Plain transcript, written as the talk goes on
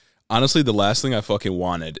Honestly, the last thing I fucking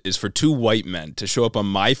wanted is for two white men to show up on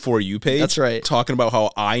my For You page. That's right. Talking about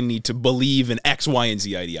how I need to believe in X, Y, and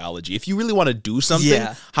Z ideology. If you really want to do something,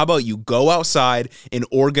 how about you go outside and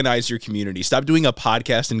organize your community? Stop doing a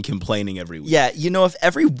podcast and complaining every week. Yeah, if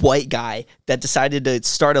every white guy that decided to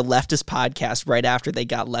start a leftist podcast right after they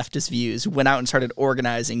got leftist views went out and started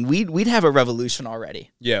organizing, we'd have a revolution already.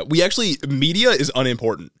 Yeah, media is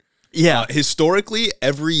unimportant. Yeah. Historically,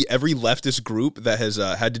 every leftist group that has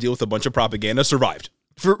had to deal with a bunch of propaganda survived.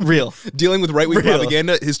 For real. Dealing with right-wing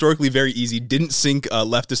propaganda, historically very easy. Didn't sink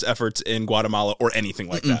leftist efforts in Guatemala or anything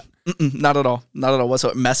like that. Not at all. Not at all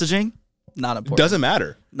whatsoever. Messaging, not important. Doesn't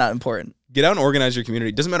matter. Not important. Get out and organize your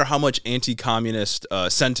community. Doesn't matter how much anti-communist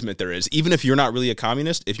sentiment there is. Even if you're not really a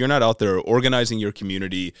communist, if you're not out there organizing your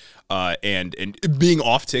community and being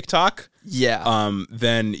off TikTok,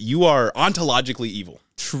 then you are ontologically evil.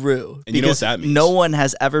 True. And you know what that means. No one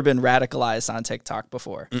has ever been radicalized on TikTok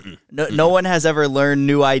before. No one has ever learned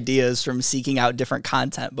new ideas from seeking out different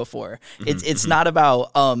content before. It's not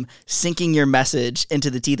about sinking your message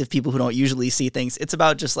into the teeth of people who don't usually see things. It's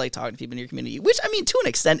about just like talking to people in your community, which I mean, to an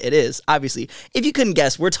extent it is, obviously. If you couldn't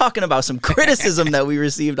guess, we're talking about some criticism that we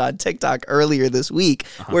received on TikTok earlier this week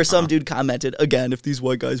where some dude commented, again, if these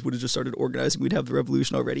white guys would have just started organizing, we'd have the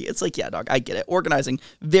revolution already. It's like, yeah, dog, I get it. Organizing,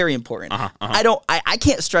 very important. I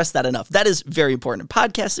can't stress that enough. That is very important.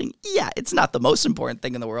 Podcasting, yeah, it's not the most important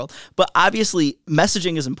thing in the world, but obviously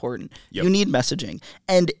messaging is important. Yep. You need messaging.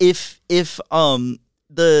 And if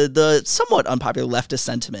the somewhat unpopular leftist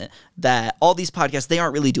sentiment that all these podcasts, they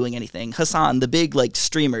aren't really doing anything. Hasan, the big like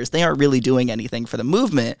streamers, they aren't really doing anything for the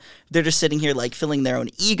movement. They're just sitting here like filling their own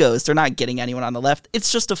egos. They're not getting anyone on the left.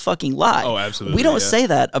 It's just a fucking lie. Oh, absolutely. We don't say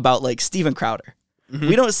that about like Steven Crowder.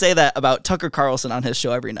 We don't say that about Tucker Carlson on his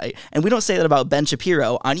show every night. And we don't say that about Ben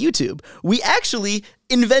Shapiro on YouTube. We actually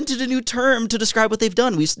invented a new term to describe what they've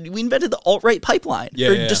done. We invented the alt-right pipeline,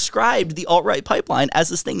 described the alt-right pipeline as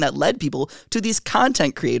this thing that led people to these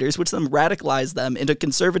content creators, which then radicalized them into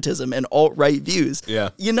conservatism and alt-right views.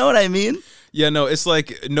 Yeah. You know what I mean? Yeah, no, it's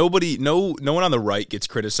like no one on the right gets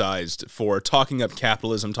criticized for talking up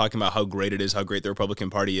capitalism, talking about how great it is, how great the Republican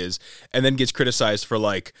Party is, and then gets criticized for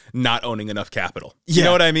like not owning enough capital. You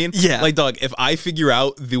know what I mean? Yeah. Like, dog, if I figure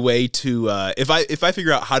out the way to if I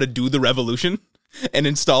figure out how to do the revolution and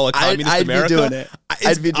install a communist America, be doing it.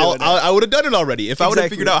 I would have done it already. If I would have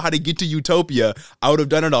Exactly. figured out how to get to utopia, I would have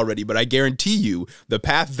done it already. But I guarantee you, the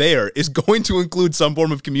path there is going to include some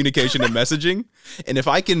form of communication and messaging. And if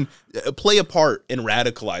I can play a part in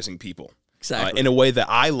radicalizing people in a way that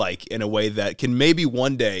I like, in a way that can maybe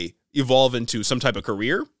one day evolve into some type of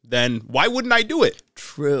career, then why wouldn't I do it?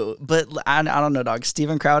 True. But I don't know, dog.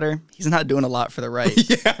 Steven Crowder, he's not doing a lot for the right.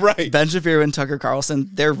 Yeah, right. Ben Shapiro and Tucker Carlson,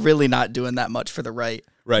 they're really not doing that much for the right.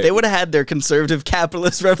 Right. They would have had their conservative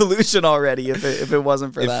capitalist revolution already if it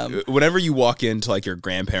wasn't for them. Whenever you walk into like your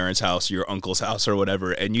grandparents' house, your uncle's house or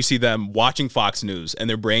whatever, and you see them watching Fox News and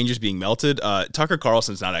their brain just being melted, Tucker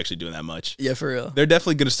Carlson's not actually doing that much. Yeah, for real. They're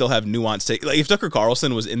definitely going to still have nuanced take. Like if Tucker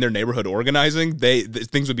Carlson was in their neighborhood organizing,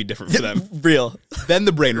 things would be different for them. Real. Then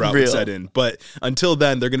the brain rot would set in. But until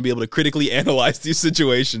then, they're going to be able to critically analyze these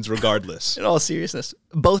situations regardless. In all seriousness,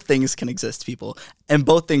 both things can exist, people, and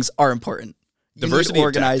both things are important. Diversity you need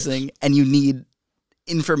organizing and you need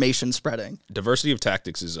information spreading. Diversity of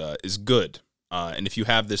tactics is good. And if you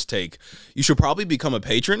have this take, you should probably become a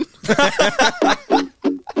patron.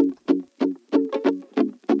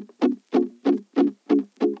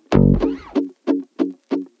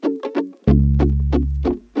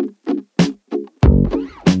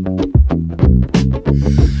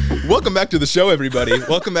 Welcome back to the show, everybody.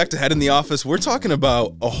 Welcome back to Head in the Office. We're talking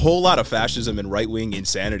about a whole lot of fascism and right-wing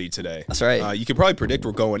insanity today. That's right. You can probably predict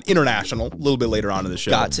we're going international a little bit later on in the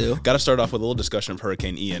show. Got to start off with a little discussion of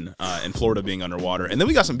Hurricane Ian and Florida being underwater. And then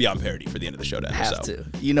we got some Beyond Parody for the end of the show.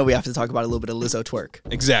 We have to talk about a little bit of Lizzo twerk.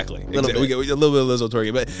 Exactly. We get a little bit of Lizzo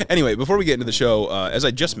twerking. But anyway, before we get into the show, as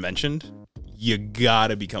I just mentioned, you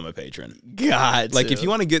gotta become a patron. If you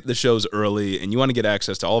want to get the shows early and you want to get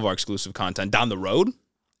access to all of our exclusive content down the road,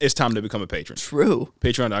 it's time to become a patron. True.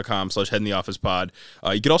 Patreon.com/headintheofficepod.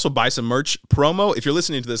 You could also buy some merch promo if you're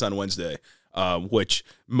listening to this on Wednesday, which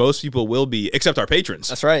most people will be, except our patrons.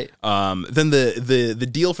 That's right. Then the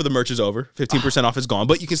deal for the merch is over. 15% off is gone,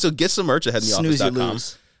 but you can still get some merch at headintheoffice.com.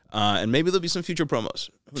 And maybe there'll be some future promos.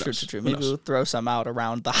 True. Maybe we'll throw some out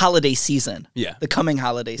around the holiday season. Yeah. The coming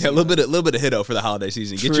holiday season. Yeah, a little bit of hit-o for the holiday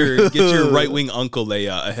season. Get your right-wing uncle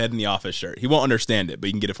a Head in the Office shirt. He won't understand it, but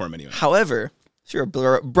you can get it for him anyway. However, if you're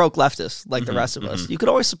a broke leftist like the rest of us, you could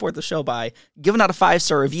always support the show by giving out a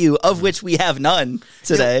 5-star review, of which we have none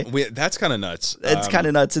today. That's kind of nuts. It's kind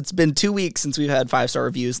of nuts. It's been 2 weeks since we've had 5-star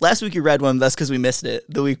reviews. Last week you read one. That's because we missed it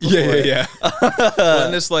the week before. Yeah. Well,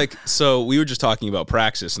 and it's like, so we were just talking about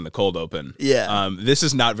Praxis in the cold open. Yeah. This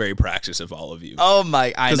is not very Praxis of all of you. Oh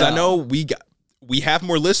my, I know. Because I know we have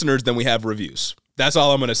more listeners than we have reviews. That's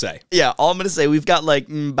all I'm going to say. Yeah, all I'm going to say, we've got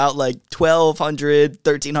about 1,200,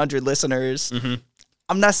 1,300 listeners.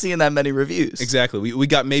 I'm not seeing that many reviews. Exactly. We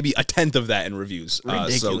got maybe a tenth of that in reviews.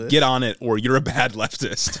 So get on it, or you're a bad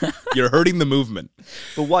leftist. You're hurting the movement.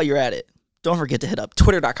 But while you're at it, don't forget to hit up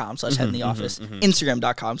twitter.com/headintheoffice,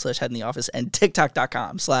 Instagram.com/headintheoffice, and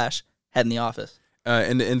TikTok.com/headintheoffice.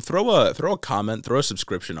 And throw a comment, throw a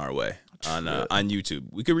subscription our way on YouTube.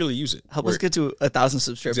 We could really use it. Help us get to 1,000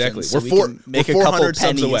 subscriptions. Exactly. So We're 400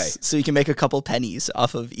 subs away. So we can make a couple pennies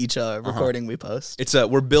off of each recording we post. It's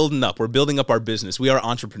we're building up. We're building up our business. We are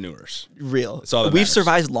entrepreneurs. Real. That's all that We've matters.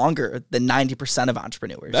 survived longer than 90% of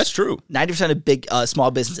entrepreneurs. That's true. 90% of big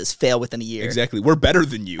small businesses fail within a year. Exactly. We're better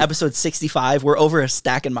than you. Episode 65, we're over a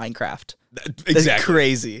stack in Minecraft. Exactly. It's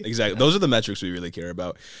crazy. Exactly. Those are the metrics we really care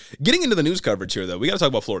about. Getting into the news coverage here, though, we got to talk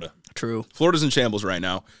about Florida. True. Florida's in shambles right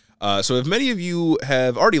now. So if many of you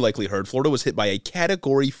have already likely heard, Florida was hit by a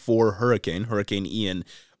Category 4 hurricane, Hurricane Ian,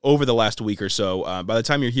 over the last week or so. By the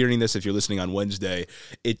time you're hearing this, if you're listening on Wednesday,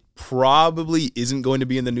 it probably isn't going to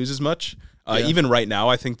be in the news as much. Even right now,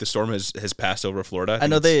 I think the storm has passed over Florida. I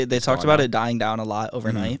know they talked about it dying down a lot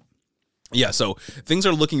overnight. Yeah, so things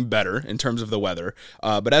are looking better in terms of the weather.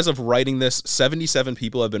 But as of writing this, 77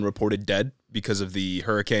 people have been reported dead because of the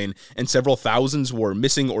hurricane, and several thousands were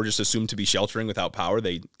missing or just assumed to be sheltering without power.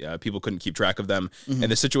 People couldn't keep track of them. And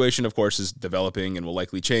the situation, of course, is developing and will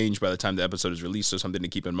likely change by the time the episode is released, so something to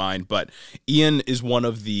keep in mind. But Ian is one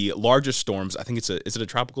of the largest storms. I think is it a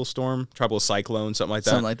tropical storm? Tropical cyclone, something like that?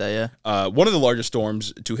 Something like that, yeah. One of the largest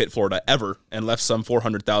storms to hit Florida ever, and left some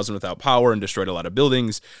 400,000 without power and destroyed a lot of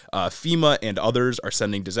buildings. FEMA and others are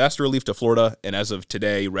sending disaster relief to Florida, and as of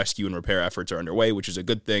today, rescue and repair efforts are underway, which is a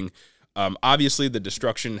good thing. Obviously, the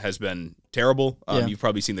destruction has been terrible. You've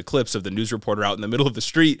probably seen the clips of the news reporter out in the middle of the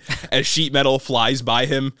street as sheet metal flies by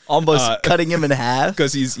him, almost cutting him in half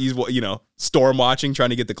because he's storm watching, trying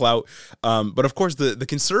to get the clout. But of course, the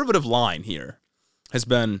conservative line here has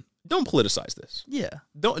been, don't politicize this. Yeah,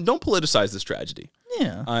 don't politicize this tragedy.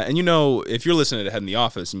 Yeah. And if you're listening to Head in the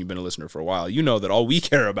Office and you've been a listener for a while, you know that all we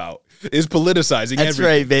care about is politicizing That's everything.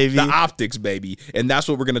 right, baby. The optics, baby. And that's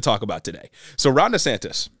what we're going to talk about today. So Ron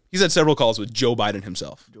DeSantis, he's had several calls with Joe Biden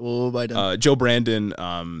himself. Joe Brandon.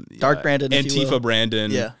 Dark Brandon, Antifa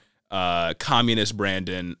Brandon. Yeah. Communist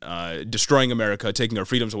Brandon. Destroying America, taking our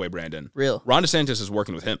freedoms away Brandon. Real. Ron DeSantis is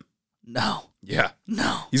working with him. No. Yeah.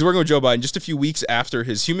 No. He's working with Joe Biden just a few weeks after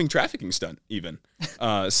his human trafficking stunt, even.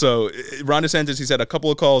 So Ron DeSantis, he's had a couple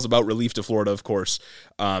of calls about relief to Florida, of course,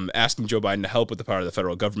 asking Joe Biden to help with the power of the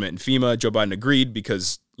federal government and FEMA. Joe Biden agreed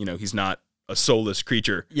because, he's not a soulless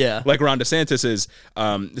creature like Ron DeSantis is.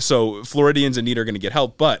 So Floridians in need are going to get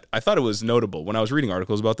help. But I thought it was notable when I was reading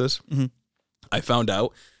articles about this. I found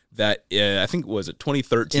out that I think, was it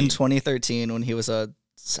 2013? In 2013, when he was a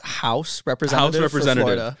House representative for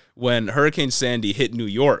Florida. When Hurricane Sandy hit New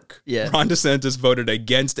York, Yeah. Ron DeSantis voted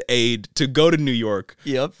against aid to go to New York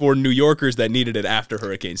for New Yorkers that needed it after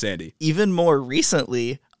Hurricane Sandy. Even more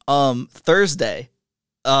recently, Thursday,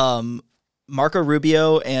 Marco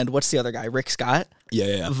Rubio and what's the other guy, Rick Scott,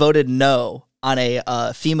 voted no on a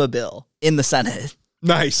FEMA bill in the Senate.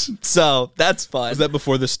 Nice. So that's fun. Was that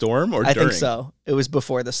before the storm or I during? think so. It was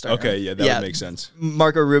before the storm. Okay, yeah, that would make sense.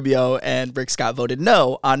 Marco Rubio and Rick Scott voted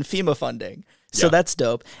no on FEMA funding. So that's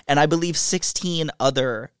dope. And I believe 16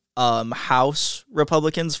 other House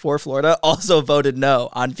Republicans for Florida also voted no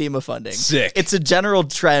on FEMA funding. Sick. It's a general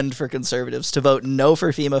trend for conservatives to vote no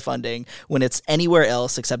for FEMA funding when it's anywhere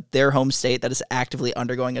else except their home state that is actively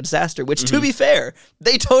undergoing a disaster, which, to be fair,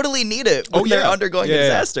 they totally need it when they're undergoing a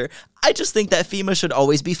disaster. I just think that FEMA should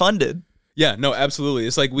always be funded. Yeah, no, absolutely.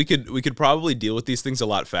 It's like we could probably deal with these things a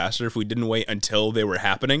lot faster if we didn't wait until they were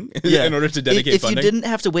happeing in order to dedicate funding. If you didn't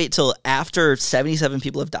have to wait till after 77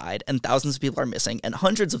 people have died and thousands of people are missing and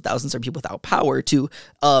hundreds of thousands of people without power to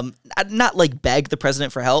not like beg the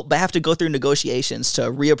president for help, but have to go through negotiations to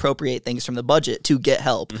reappropriate things from the budget to get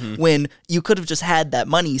help when you could have just had that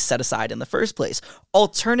money set aside in the first place.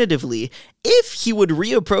 Alternatively, if he would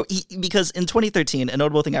because in 2013, a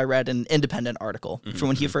notable thing I read in an independent article from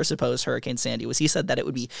when he first opposed Hurricane Sandy was he said that it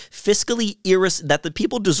would be fiscally that the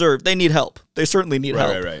people deserve, they need help. They certainly need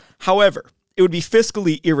help. Right. However, it would be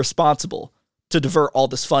fiscally irresponsible to divert all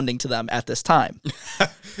this funding to them at this time.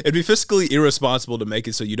 It'd be fiscally irresponsible to make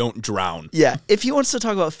it so you don't drown. Yeah, if he wants to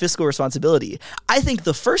talk about fiscal responsibility, I think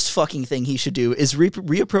the first fucking thing he should do is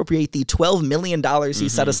reappropriate the $12 million he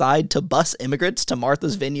set aside to bus immigrants to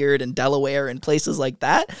Martha's Vineyard and Delaware and places like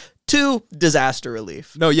that to disaster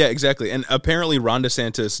relief. No, yeah, exactly. And apparently Ron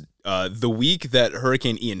DeSantis, the week that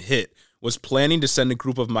Hurricane Ian hit, was planning to send a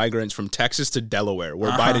group of migrants from Texas to Delaware,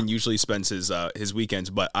 where Biden usually spends his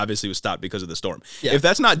weekends, but obviously was stopped because of the storm. Yeah. If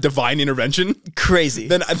that's not divine intervention, crazy,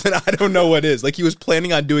 then I don't know what is. Like, he was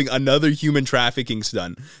planning on doing another human trafficking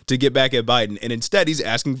stunt to get back at Biden, and instead he's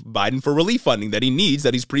asking Biden for relief funding that he needs,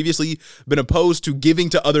 that he's previously been opposed to giving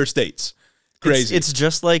to other states. Crazy. It's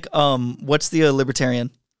just like what's the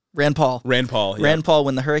libertarian? Rand Paul. Yeah. Rand Paul,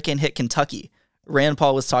 when the hurricane hit Kentucky, Rand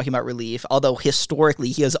Paul was talking about relief, although historically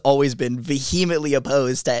he has always been vehemently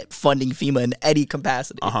opposed to funding FEMA in any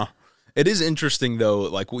capacity. It is interesting, though,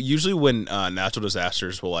 like, usually when natural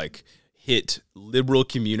disasters will, like, hit liberal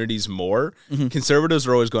communities more, conservatives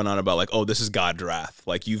are always going on about, like, oh, this is God's wrath.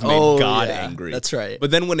 Like, you've made God angry. That's right.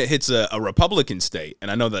 But then when it hits a Republican state,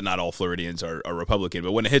 and I know that not all Floridians are Republican,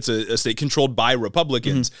 but when it hits a state controlled by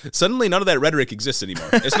Republicans, suddenly none of that rhetoric exists anymore.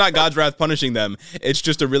 It's not God's wrath punishing them. It's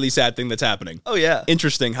just a really sad thing that's happening. Oh, yeah.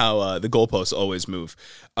 Interesting how the goalposts always move.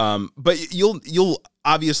 But you'll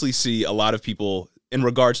obviously see a lot of people in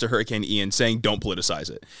regards to Hurricane Ian saying don't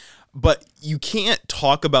politicize it. But you can't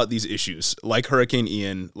talk about these issues like Hurricane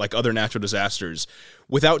Ian, like other natural disasters,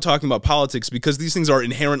 without talking about politics, because these things are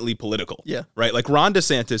inherently political. Yeah. Right? Like, Ron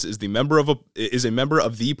DeSantis is a member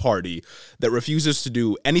of the party that refuses to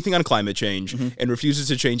do anything on climate change and refuses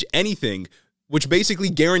to change anything, which basically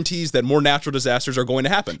guarantees that more natural disasters are going to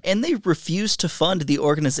happen. And they refuse to fund the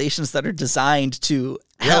organizations that are designed to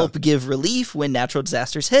help give relief when natural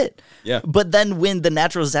disasters hit. Yeah. But then when the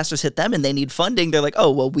natural disasters hit them and they need funding, they're like,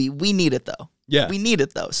 oh, well, we need it, though. Yeah. We need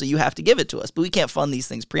it, though, so you have to give it to us, but we can't fund these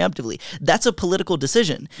things preemptively. That's a political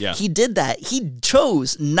decision. Yeah. He did that. He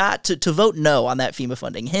chose not to vote no on that FEMA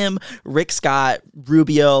funding. Him, Rick Scott,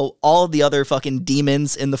 Rubio, all of the other fucking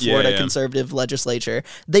demons in the Florida conservative legislature,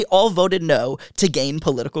 they all voted no to gain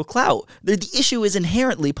political clout. The issue is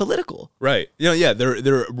inherently political. Right.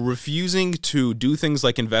 They're refusing to do things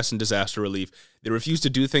like invest in disaster relief. They refuse to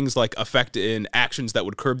do things like affect in actions that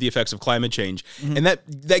would curb the effects of climate change. And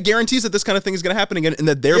that guarantees that this kind of thing is going to happen again, and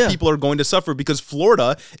that their people are going to suffer, because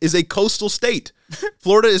Florida is a coastal state.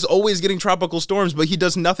 Florida is always getting tropical storms, but he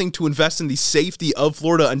does nothing to invest in the safety of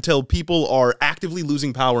Florida until people are actively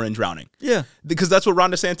losing power and drowning. Yeah. Because that's what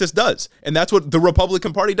Ron DeSantis does. And that's what the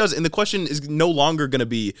Republican Party does. And the question is no longer going to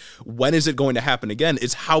be, when is it going to happen again?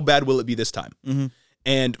 It's how bad will it be this time?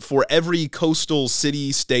 And for every coastal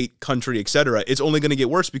city, state, country, etc., it's only going to get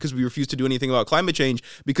worse because we refuse to do anything about climate change,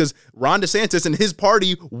 because Ron DeSantis and his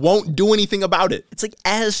party won't do anything about it. It's like,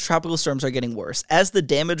 as tropical storms are getting worse, as the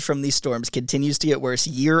damage from these storms continues to get worse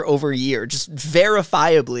year over year, just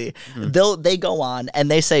verifiably, they go on and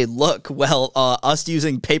they say, look, well, us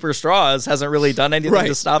using paper straws hasn't really done anything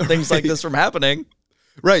to stop things like this from happening.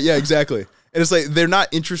 Right, yeah, exactly. And it's like, they're not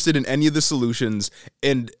interested in any of the solutions.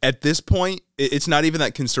 And at this point, it's not even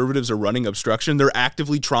that conservatives are running obstruction. They're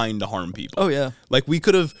actively trying to harm people. Oh, yeah. Like, we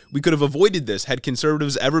could have avoided this had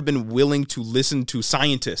conservatives ever been willing to listen to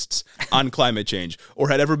scientists on climate change, or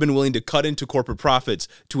had ever been willing to cut into corporate profits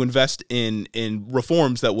to invest in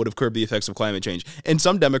reforms that would have curbed the effects of climate change. And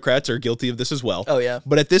some Democrats are guilty of this as well. Oh, yeah.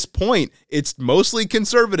 But at this point, it's mostly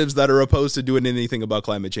conservatives that are opposed to doing anything about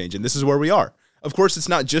climate change. And this is where we are. Of course, it's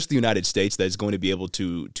not just the United States that is going to be able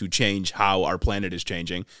to change how our planet is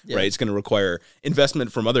changing, right? It's going to require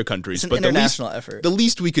investment from other countries. It's an international effort. The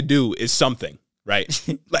least we could do is something, right?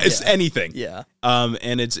 It's anything. Yeah.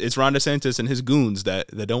 And it's Ron DeSantis and his goons that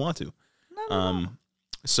don't want to.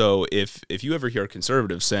 So if you ever hear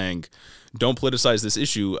conservatives saying, don't politicize this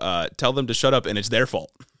issue, tell them to shut up, and it's their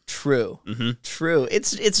fault. True. True.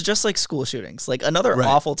 It's just like school shootings. Like, another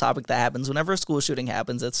awful topic that happens whenever a school shooting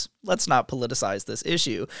happens, it's, let's not politicize this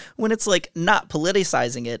issue. When it's like, not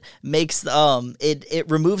politicizing it makes it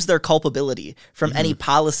removes their culpability from any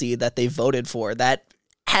policy that they voted for that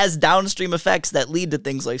has downstream effects that lead to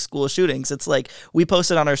things like school shootings. It's like, we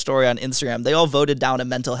posted on our story on Instagram, they all voted down a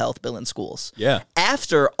mental health bill in schools. Yeah.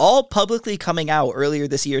 After all publicly coming out earlier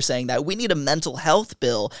this year saying that we need a mental health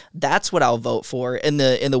bill, that's what I'll vote for in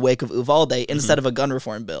the wake of Uvalde instead of a gun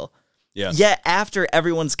reform bill. Yeah. Yet after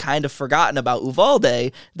everyone's kind of forgotten about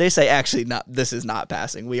Uvalde, they say, actually, this is not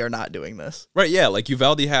passing. We are not doing this. Right, yeah, like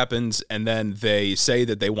Uvalde happens, and then they say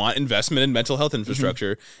that they want investment in mental health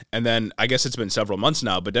infrastructure, and then I guess it's been several months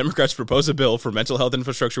now, but Democrats propose a bill for mental health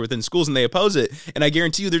infrastructure within schools, and they oppose it, and I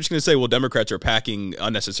guarantee you they're just going to say, well, Democrats are packing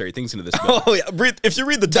unnecessary things into this bill. Oh, yeah. If you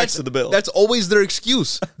read the text of the bill. That's always their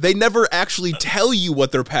excuse. They never actually tell you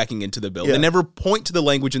what they're packing into the bill. Yeah. They never point to the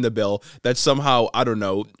language in the bill that's somehow, I don't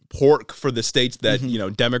know, pork for the states that,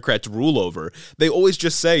 Democrats rule over. They always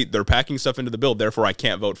just say they're packing stuff into the bill, therefore I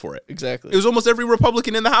can't vote for it. Exactly. It was almost every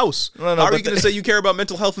Republican in the House. No, How are you going to say you care about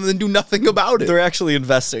mental health and then do nothing about it? They're actually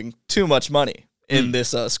investing too much money in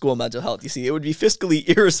this school mental health. You see, it would be fiscally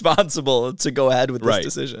irresponsible to go ahead with this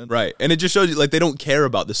decision. Right. And it just shows you, like, they don't care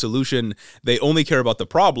about the solution. They only care about the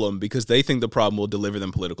problem because they think the problem will deliver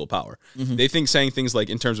them political power. They think saying things like,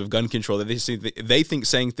 in terms of gun control, that they think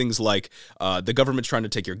saying things like the government's trying to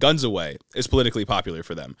take your guns away is politically popular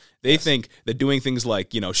for them. They think that doing things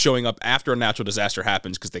like, showing up after a natural disaster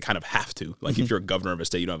happens because they kind of have to. Like, if you're a governor of a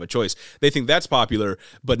state, you don't have a choice. They think that's popular,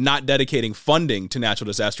 but not dedicating funding to natural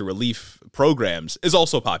disaster relief programs is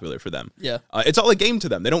also popular for them. Yeah. It's all a game to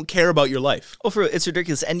them. They don't care about your life. Oh, it's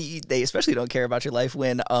ridiculous. And they especially don't care about your life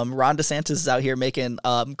when Ron DeSantis is out here making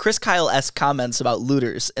Chris Kyle-esque comments about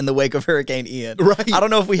looters in the wake of Hurricane Ian. Right. I don't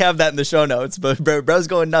know if we have that in the show notes, but bro's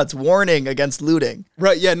going nuts, warning against looting.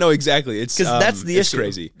 Right, yeah, no, exactly. It's Because that's the issue.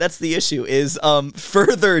 Crazy. That's the issue, is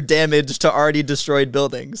further damage to already destroyed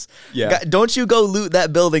buildings. Yeah. Don't you go loot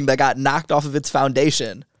that building that got knocked off of its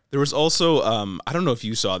foundation. There was also, I don't know if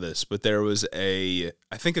you saw this, but there was I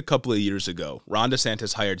think a couple of years ago, Ron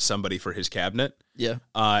DeSantis hired somebody for his cabinet. Yeah.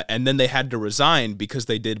 And then they had to resign because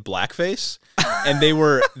they did blackface. And they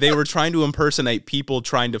were trying to impersonate people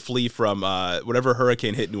trying to flee from whatever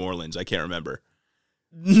hurricane hit New Orleans. I can't remember.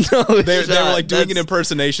 No, they were like doing an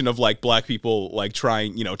impersonation of like black people like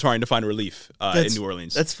trying to find relief in New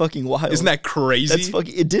Orleans. That's fucking wild. Isn't that crazy? That's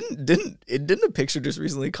fucking. It didn't a picture just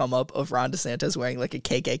recently come up of Ron DeSantis wearing like a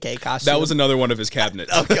KKK costume? That was another one of his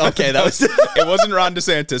cabinets. Okay, that was. It wasn't Ron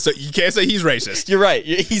DeSantis, so you can't say he's racist. You're right.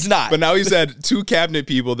 He's not. But now he's had two cabinet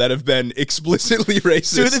people that have been explicitly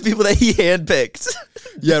racist. Two of the people that he handpicked.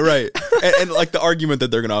 Yeah, right. And like the argument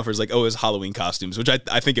that they're gonna offer is like, oh, it's Halloween costumes, which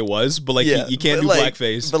I think it was, but like you can't do blackface.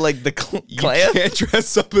 But like the Klan? You can't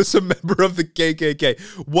dress up as a member of the KKK.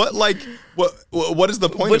 What is the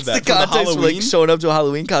point What's of that? the context for like showing up to a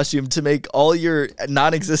Halloween costume to make all your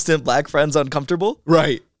non-existent black friends uncomfortable?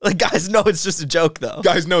 Right. Like, guys, no, it's just a joke, though.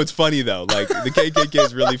 Guys, no, it's funny though. Like the KKK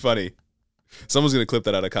is really funny. Someone's gonna clip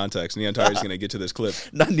that out of context. Neantari's gonna get to this clip.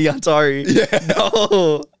 Not Neantari. Yeah.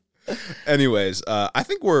 No. Anyways, I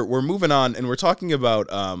think we're moving on, and we're talking about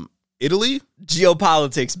Italy.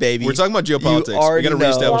 Geopolitics, baby. We're talking about geopolitics. We got to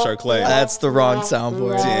reestablish our claim. That's the wrong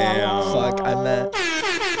soundboard. Damn. Fuck, I meant.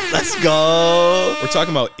 Let's go. We're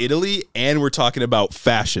talking about Italy, and we're talking about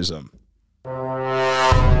fascism.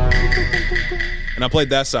 And I played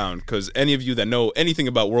that sound because any of you that know anything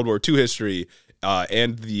about World War II history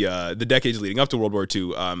and the decades leading up to World War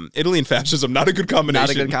II, Italy and fascism, not a good combination. Not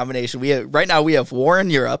a good combination. Right now we have war in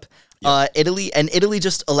Europe. Italy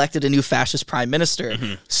just elected a new fascist prime minister.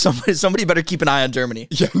 Mm-hmm. Somebody better keep an eye on Germany.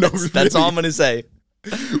 Yeah, no, really. That's all I'm gonna say.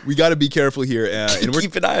 We got to be careful here. And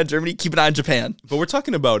keep an eye on Germany. Keep an eye on Japan. But we're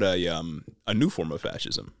talking about a new form of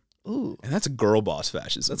fascism. Ooh, and that's a girl boss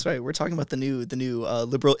fascism. That's right. We're talking about the new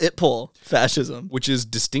liberal it-pol fascism, which is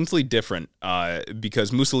distinctly different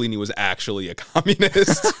because Mussolini was actually a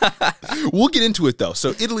communist. We'll get into it though.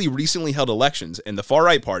 So Italy recently held elections, and the far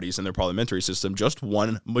right parties in their parliamentary system just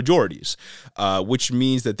won majorities, which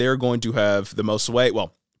means that they're going to have the most sway.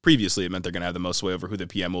 Well, previously, it meant they're going to have the most sway over who the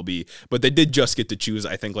PM will be, but they did just get to choose,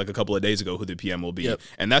 I think, like a couple of days ago, who the PM will be, yep.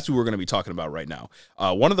 And that's who we're going to be talking about right now.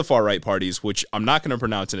 One of the far-right parties, which I'm not going to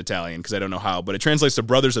pronounce in Italian because I don't know how, but it translates to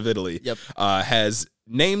Brothers of Italy, yep. Has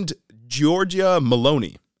named Giorgia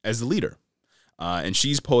Meloni as the leader, and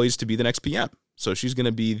she's poised to be the next PM. So she's going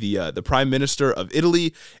to be the prime minister of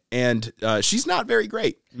Italy, and she's not very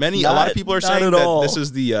great. A lot of people are saying that this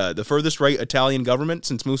is the furthest right Italian government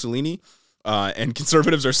since Mussolini. And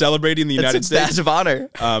conservatives are celebrating the United States. Badge of honor.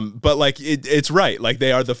 But like it's right. Like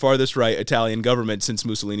they are the farthest right Italian government since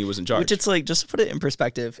Mussolini was in charge. Which it's like, just to put it in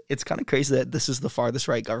perspective, it's kind of crazy that this is the farthest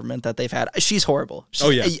right government that they've had. She's horrible.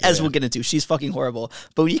 We'll get into, she's fucking horrible.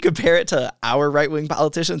 But when you compare it to our right wing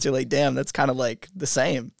politicians, you're like, damn, that's kind of like the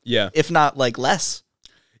same. Yeah. If not like less.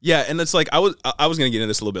 Yeah, and it's like I was going to get into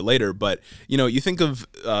this a little bit later, but you think of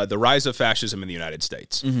the rise of fascism in the United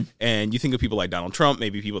States, and you think of people like Donald Trump,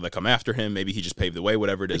 maybe people that come after him, maybe he just paved the way,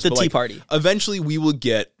 whatever it is. Like the Tea Party. Eventually, we will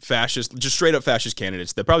get fascist, just straight up fascist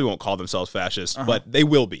candidates that probably won't call themselves fascist, but they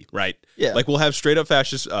will be, right? Yeah. Like we'll have straight up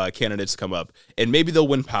fascist candidates come up, and maybe they'll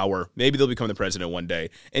win power, maybe they'll become the president one day,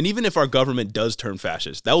 and even if our government does turn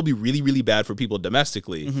fascist, that will be really, really bad for people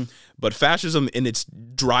domestically. But fascism, in its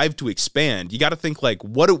drive to expand, you got to think like,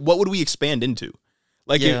 what would we expand into?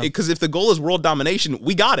 Like, because if the goal is world domination,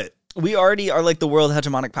 we got it. We already are like the world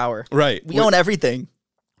hegemonic power. Right. We own everything.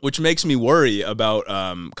 Which makes me worry about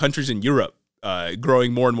countries in Europe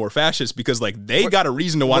growing more and more fascist because, like, they got a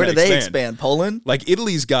reason to want to expand. Where do they expand? Poland? Like,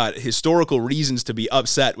 Italy's got historical reasons to be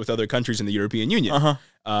upset with other countries in the European Union.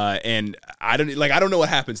 And I don't know what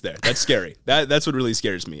happens there. That's scary. That's what really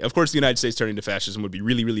scares me. Of course, the United States turning to fascism would be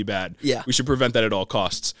really, really bad. Yeah. We should prevent that at all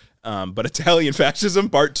costs. But Italian fascism,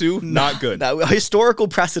 part 2, not good. Historical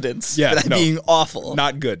precedents for that being awful.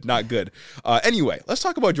 Not good, not good. Anyway, let's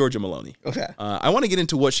talk about Giorgia Meloni. Okay. I want to get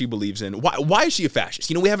into what she believes in. Why is she a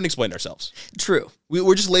fascist? We haven't explained ourselves. True.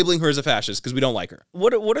 We're just labeling her as a fascist because we don't like her.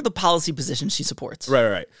 What are the policy positions she supports?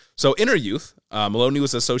 Right. So in her youth, Meloni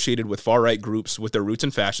was associated with far-right groups with their roots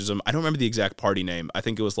in fascism. I don't remember the exact party name. I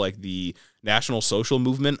think it was like the National Social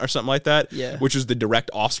Movement or something like that, which was the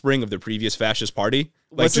direct offspring of the previous fascist party.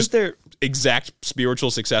 Like Wasn't just there exact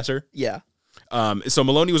spiritual successor. Yeah. So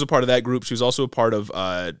Meloni was a part of that group. She was also a part of,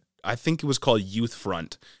 I think it was called Youth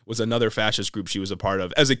Front, was another fascist group she was a part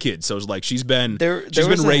of as a kid. So it was like she's been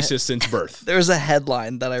racist since birth. There's a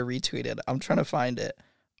headline that I retweeted. I'm trying to find it.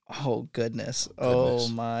 Oh goodness. Oh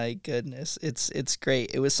my goodness. It's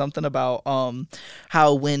great. It was something about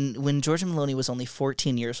how when Giorgia Meloni was only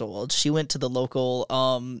 14 years old, she went to the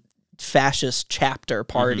local fascist chapter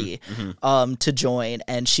party to join,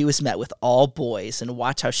 and she was met with all boys, and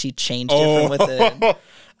watch how she changed it from within.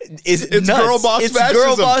 It's girl boss fascism. It's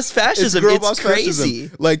girl boss fascism. It's crazy.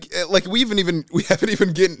 Fascism. Like we haven't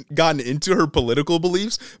even gotten into her political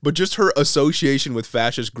beliefs, but just her association with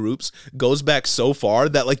fascist groups goes back so far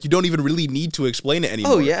that like you don't even really need to explain it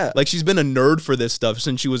anymore. Oh yeah. Like she's been a nerd for this stuff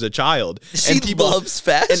since she was a child. She loves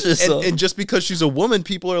fascism. And just because she's a woman,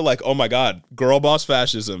 people are like, oh my God, girl boss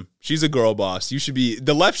fascism. She's a girl boss.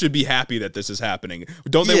 The left should be happy that this is happening.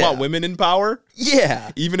 Don't they want women in power? Yeah.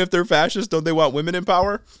 Even if they're fascist, don't they want women in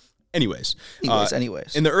power? Anyways. In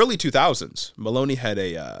the early 2000s, Meloni had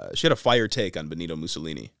a fire take on Benito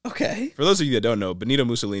Mussolini. Okay. For those of you that don't know, Benito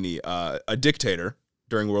Mussolini, a dictator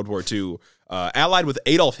during World War II, allied with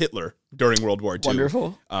Adolf Hitler during World War II.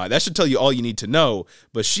 Wonderful. That should tell you all you need to know.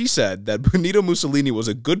 But she said that Benito Mussolini was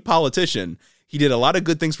a good politician. He did a lot of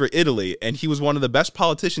good things for Italy, and he was one of the best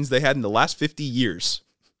politicians they had in the last 50 years.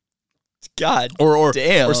 God,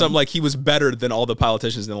 damn. Or something like he was better than all the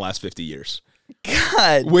politicians in the last 50 years.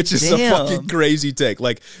 God, which is damn. a fucking crazy take.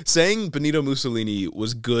 Like saying Benito Mussolini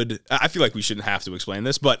was good. I feel like we shouldn't have to explain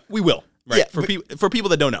this, but we will. Right. Yeah, for people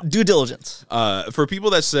that don't know. Due diligence. For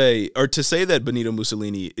people that say that Benito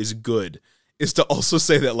Mussolini is good is to also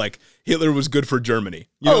say that like Hitler was good for Germany.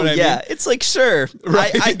 You know what I mean? It's like, sure,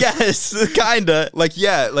 right? I guess, kinda. Like,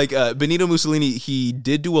 Benito Mussolini, he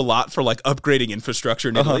did do a lot for like upgrading infrastructure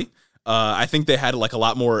in Italy. I think they had like a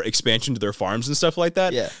lot more expansion to their farms and stuff like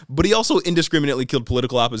that. Yeah. But he also indiscriminately killed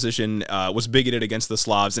political opposition, was bigoted against the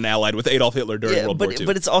Slavs, and allied with Adolf Hitler during World War II.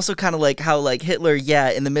 But it's also kind of like how like Hitler,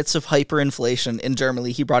 in the midst of hyperinflation in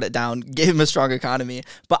Germany, he brought it down, gave him a strong economy.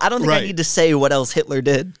 But I don't think I need to say what else Hitler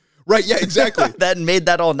did. Right, yeah, exactly. That made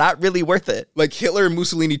that all not really worth it. Like Hitler and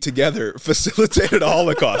Mussolini together facilitated a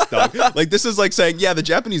Holocaust, dog. Like this is like saying, the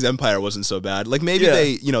Japanese Empire wasn't so bad. Like maybe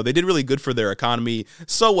they did really good for their economy.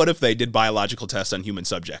 So what if they did biological tests on human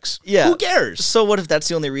subjects? Yeah. Who cares? So what if that's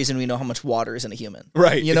the only reason we know how much water is in a human?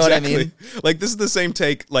 Right. You know what I mean? Like this is the same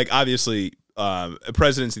take, like obviously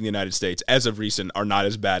presidents in the United States as of recent are not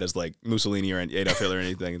as bad as like Mussolini or Adolf Hitler or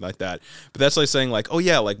anything like that. But that's like saying like, like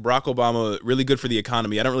Barack Obama, really good for the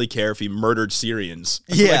economy. I don't really care if he murdered Syrians.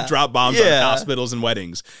 Like drop bombs on hospitals and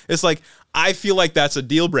weddings. It's like, I feel like that's a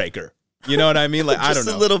deal breaker. You know what I mean? Like, I don't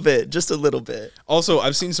know. Just a little bit. Also,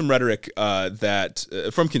 I've seen some rhetoric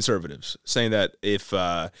that from conservatives saying that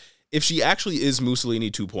if she actually is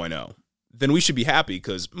Mussolini 2.0, then we should be happy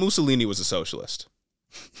because Mussolini was a socialist.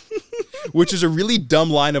 Which is a really dumb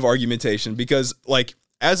line of argumentation because, like,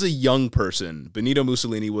 as a young person, Benito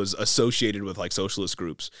Mussolini was associated with, like, socialist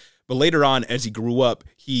groups. But later on, as he grew up,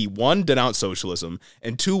 he, one, denounced socialism,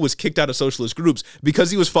 and two, was kicked out of socialist groups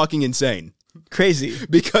because he was fucking insane. Crazy.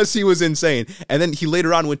 Because he was insane. And then he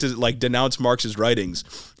later on went to like denounce Marx's writings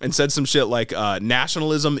and said some shit like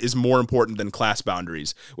nationalism is more important than class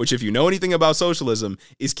boundaries, which, if you know anything about socialism,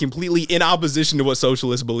 is completely in opposition to what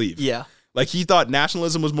socialists believe. Yeah. Like, he thought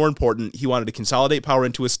nationalism was more important. He wanted to consolidate power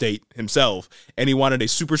into a state himself, and he wanted a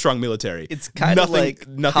super strong military. It's kind of like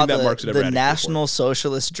nothing how that Marx would ever the National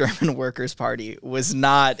Socialist German Workers' Party was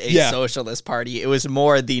not a socialist party. It was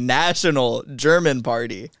more the National German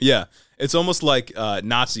Party. Yeah. It's almost like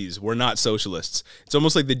Nazis were not socialists. It's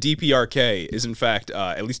almost like the DPRK is, in fact,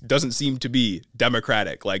 at least doesn't seem to be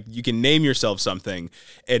democratic. Like, you can name yourself something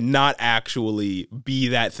and not actually be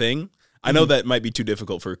that thing. I know that might be too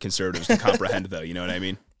difficult for conservatives to comprehend, though. You know what I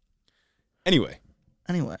mean? Anyway,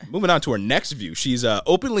 moving on to our next view. She's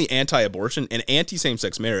openly anti-abortion and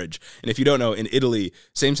anti-same-sex marriage. And if you don't know, in Italy,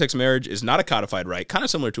 same-sex marriage is not a codified right, kind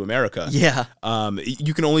of similar to America. Yeah.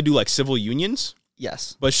 You can only do like civil unions.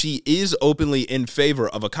 Yes. But she is openly in favor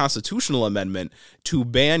of a constitutional amendment to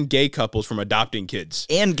ban gay couples from adopting kids.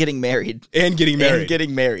 And getting married.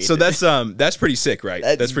 So that's pretty sick, right?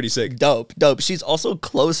 That's pretty sick. Dope. She's also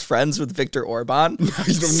close friends with Viktor Orban.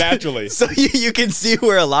 Naturally. So you can see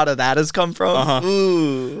where a lot of that has come from. Uh-huh.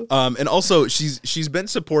 Ooh. And also, she's been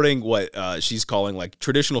supporting what she's calling like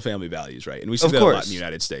traditional family values, right? And we see that a lot in the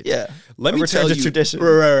United States. Yeah. Let me tell you, tradition.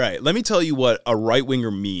 Right. Let me tell you what a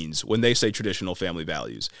right-winger means when they say traditional family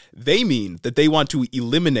values. They mean that they want to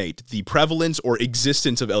eliminate the prevalence or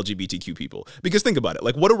existence of LGBTQ people. Because think about it.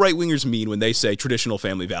 Like, what do right-wingers mean when they say traditional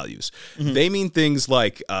family values? Mm-hmm. They mean things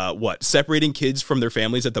like, separating kids from their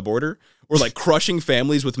families at the border? Or like crushing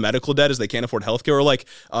families with medical debt as they can't afford healthcare, or like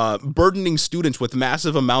burdening students with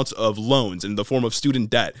massive amounts of loans in the form of student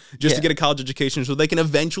debt just to get a college education so they can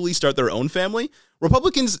eventually start their own family.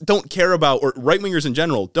 Republicans don't care about, or right-wingers in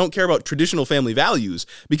general, don't care about traditional family values,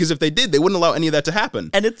 because if they did, they wouldn't allow any of that to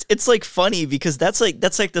happen. And it's like funny because that's like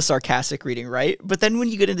the sarcastic reading, right? But then when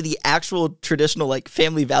you get into the actual traditional like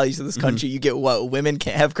family values of this country, you get what? Women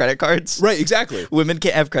can't have credit cards? Right, exactly. Women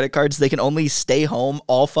can't have credit cards. They can only stay home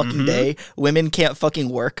all fucking day. Women can't fucking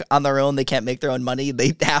work on their own. They can't make their own money.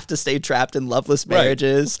 They have to stay trapped in loveless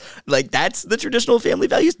marriages. Right. Like, that's the traditional family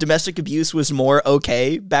values. Domestic abuse was more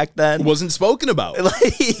okay back then. Wasn't spoken about.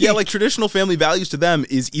 Like traditional family values to them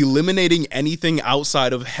is eliminating anything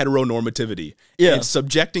outside of heteronormativity. Yeah. It's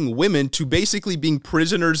subjecting women to basically being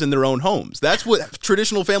prisoners in their own homes. That's what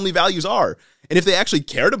traditional family values are. And if they actually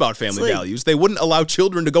cared about family values, they wouldn't allow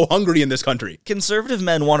children to go hungry in this country. Conservative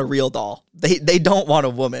men want a real doll. They don't want a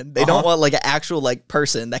woman. They don't want like an actual like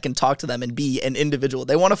person that can talk to them and be an individual.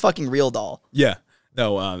 They want a fucking real doll. Yeah.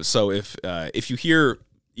 No. So if you hear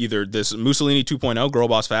either this Mussolini 2.0 girl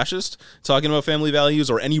boss fascist talking about family values,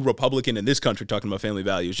 or any Republican in this country talking about family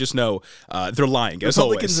values, just know they're lying. As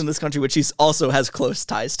Republicans always. In this country, which he also has close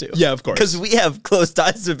ties to. Yeah, of course. Because we have close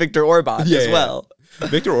ties to Viktor Orban as well.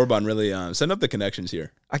 Viktor Orban really send up the connections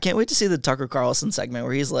here. I can't wait to see the Tucker Carlson segment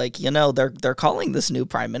where he's like, they're calling this new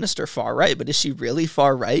prime minister far right, but is she really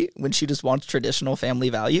far right when she just wants traditional family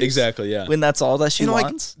values? Exactly, yeah. When that's all that she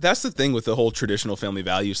wants? Like, that's the thing with the whole traditional family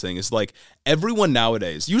values thing is like everyone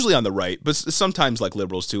nowadays, usually on the right, but sometimes like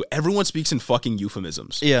liberals too, everyone speaks in fucking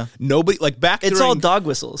euphemisms. Yeah. Nobody, like it's all dog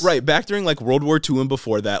whistles. Right, back during like World War II and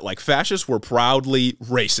before that, like fascists were proudly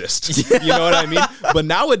racist. You know what I mean? But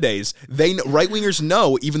nowadays, right-wingers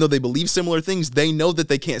know, even though they believe similar things, they know that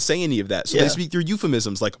they can't say any of that. So they speak through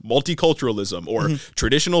euphemisms like multiculturalism or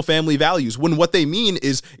traditional family values, when what they mean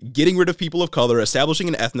is getting rid of people of color, establishing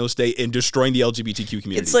an ethno-state, and destroying the LGBTQ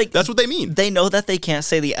community. It's like, that's what they mean. They know that they can't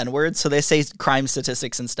say the N-word, so they say crime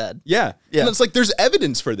statistics instead. Yeah. And it's like there's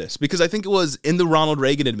evidence for this, because I think it was in the Ronald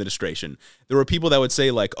Reagan administration, there were people that would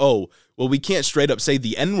say like, oh, well, we can't straight up say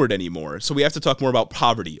the N-word anymore, so we have to talk more about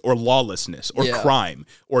poverty or lawlessness or crime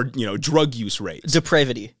or, drug use rates.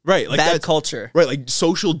 Depravity. Right. Like bad culture. Right, like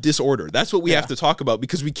social disorder. That's what we have to talk about,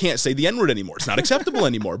 because we can't say the N-word anymore. It's not acceptable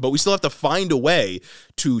anymore, but we still have to find a way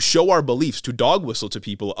to show our beliefs, to dog whistle to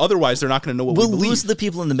people. Otherwise, they're not going to know what we believe. We'll lose the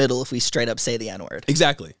people in the middle if we straight up say the N-word.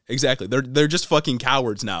 Exactly. They're just fucking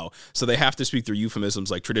cowards now, so they have to speak through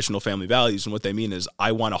euphemisms like traditional family values, and what they mean is,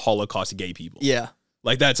 I want to Holocaust gay people. Yeah.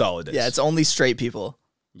 Like, that's all it is. Yeah, it's only straight people.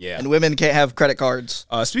 Yeah. And women can't have credit cards.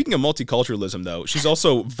 Speaking of multiculturalism, though, she's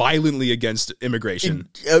also violently against immigration.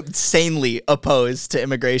 Insanely opposed to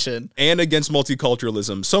immigration. And against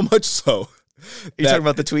multiculturalism, so much so You talking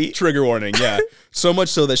about the tweet? Trigger warning, yeah. So much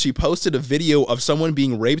so that she posted a video of someone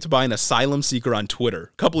being raped by an asylum seeker on Twitter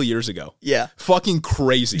a couple of years ago. Yeah. Fucking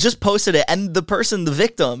crazy. Just posted it, and the person, the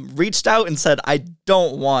victim, reached out and said, I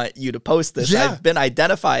don't want you to post this. Yeah. I've been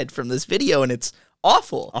identified from this video, and it's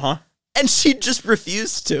awful. Uh-huh. And she just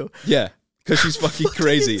refused to. Yeah. Because she's fucking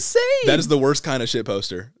crazy. Insane. That is the worst kind of shit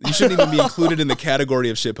poster. You shouldn't even be included in the category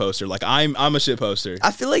of shit poster. Like, I'm a shit poster. I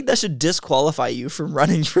feel like that should disqualify you from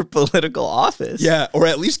running for political office. Yeah, or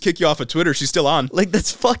at least kick you off of Twitter. She's still on. Like,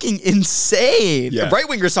 that's fucking insane. Yeah.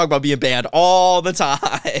 Right-wingers talk about being banned all the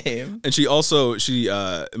time.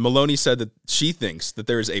 And Maloney said that she thinks that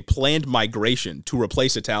there is a planned migration to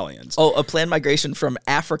replace Italians. Oh, a planned migration from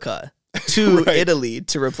Africa to Right. Italy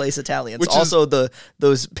to replace Italians. Which also,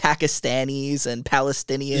 those Pakistanis and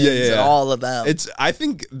Palestinians and all of them. I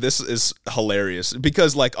think this is hilarious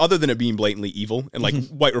because, like, other than it being blatantly evil and like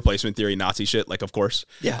white replacement theory, Nazi shit, like, of course.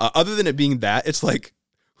 Yeah. Other than it being that, it's like,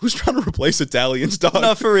 who's trying to replace Italians, dog?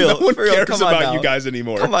 No, for real. No one For real. cares Come on about now. you guys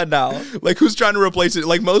anymore. Come on now. Like, who's trying to replace it?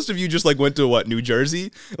 Like, most of you just like went to what, New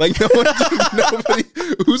Jersey? Like, nobody.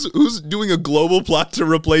 Who's doing a global plot to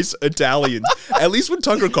replace Italians? At least when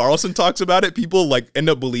Tucker Carlson talks about it, people like end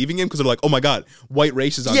up believing him because they're like, oh my god, white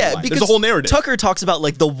race is on the line. Because There's a whole narrative. Tucker talks about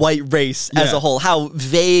like the white race as Yeah. a whole, how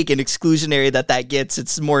vague and exclusionary that gets.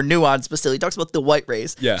 It's more nuanced, but still, he talks about the white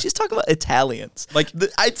race. Yeah. She's talking about Italians. Like-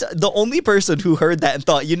 the only person who heard that and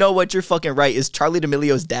thought, you know what, you're fucking right, is Charlie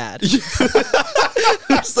D'Amelio's dad.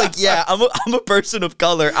 It's like, yeah, I'm a person of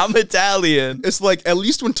color. I'm Italian. It's like, at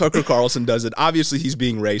least when Tucker Carlson does it, obviously he's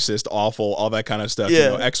being racist, awful, all that kind of stuff,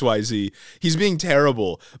 Yeah. XYZ. He's being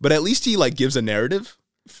terrible, but at least he like gives a narrative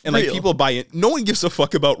and like Real. people buy it. No one gives a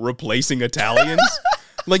fuck about replacing Italians.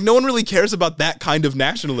 Like, no one really cares about that kind of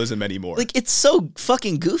nationalism anymore. Like, it's so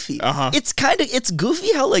fucking goofy. Uh-huh. It's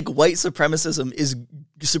goofy how like white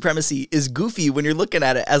supremacy is goofy when you're looking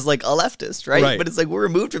at it as like a leftist, right? Right. But it's like we're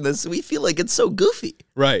removed from this, so we feel like it's so goofy.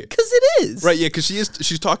 right. Because it is. Right, yeah, because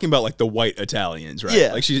she's talking about like the white Italians, right?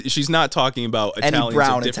 Yeah. Like she's not talking about Any Italians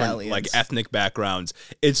brown of different Italians. like ethnic backgrounds.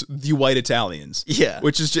 It's the white Italians. Yeah.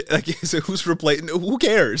 Which is just like, so who's replacing? Who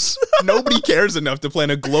cares? Nobody cares enough to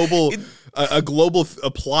plan a global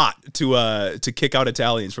plot to kick out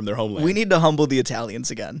Italians from their homeland. We need to humble the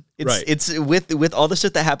Italians again. Right. It's with all the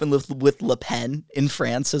shit that happened with Le Pen in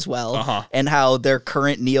France as well, Uh-huh. and how their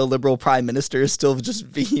current neoliberal prime minister is still just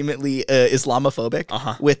vehemently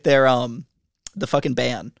Islamophobic with their the fucking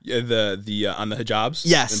ban. Yeah, the on the hijabs.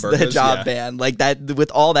 Yes, and the burqas, hijab yeah. ban. Like that, with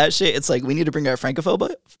all that shit, it's like we need to bring out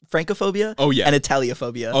Francophobia. Oh, yeah. And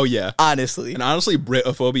Italiophobia. Oh yeah. Honestly. And honestly,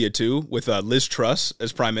 Britophobia too, with Liz Truss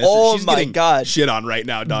as prime minister. Oh She's my getting God. shit on right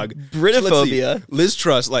now, dog. Britophobia. Let's see. Liz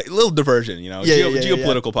Truss, like a little diversion, Yeah,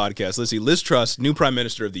 geopolitical podcast. Let's see, Liz Truss, new prime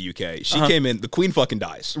minister of the UK. She came in. The Queen fucking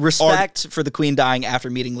dies. Respect for the Queen dying after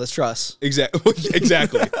meeting Liz Truss.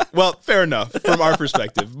 Exactly. Well, fair enough from our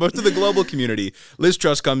perspective, but to the global community, Liz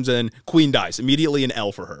Truss comes in, Queen dies immediately. An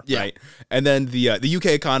L for her, Yeah. right? And then the UK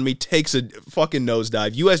economy takes a fucking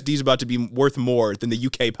nosedive. USD is about to be worth more than the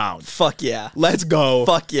UK pound. Fuck yeah. Let's go.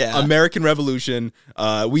 Fuck yeah. American Revolution.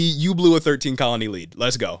 You blew a 13 colony lead.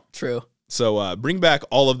 Let's go. True. So bring back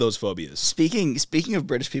all of those phobias. Speaking of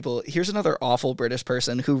British people, here's another awful British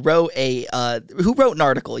person who wrote an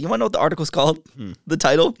article. You want to know what the article's called? The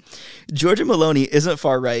title? Giorgia Meloni isn't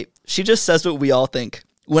far right. She just says what we all think.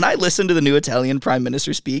 When I listen to the new Italian prime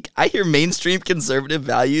minister speak, I hear mainstream conservative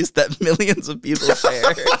values that millions of people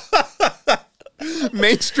share.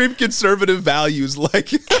 Mainstream conservative values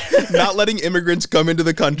like not letting immigrants come into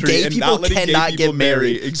the country Gay and people not letting cannot gay people get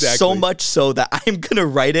married. Exactly. So much so that I'm going to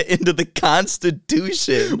write it into the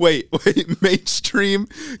Constitution. Wait. Mainstream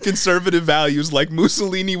conservative values like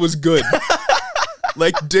Mussolini was good.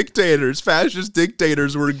 Like dictators, fascist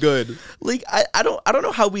dictators were good. Like I don't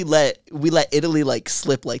know how we let Italy like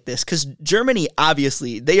slip like this, because Germany,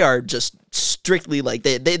 obviously they are just strictly like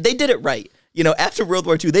they did it right. You know, after World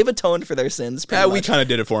War II, they've atoned for their sins. Yeah, we much. kind of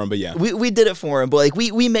did it for them, but yeah. We did it for them, but like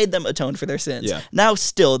we made them atone for their sins. Yeah. Now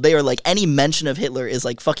still they are like, any mention of Hitler is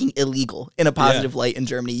like fucking illegal in a positive light in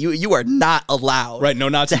Germany. You are not allowed Right, no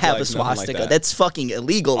Nazi to have flags, a nothing like swastika. that. That's fucking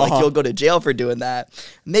illegal. Like you'll go to jail for doing that.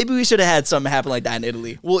 Maybe we should have had something happen like that in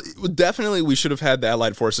Italy. Well, definitely we should have had the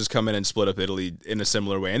Allied forces come in and split up Italy in a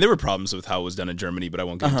similar way. And there were problems with how it was done in Germany, but I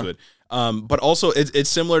won't get into it. But also, it's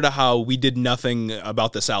similar to how we did nothing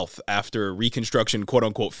about the South after Reconstruction, quote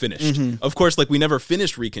unquote, finished. Of course, like we never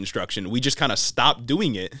finished Reconstruction. We just kind of stopped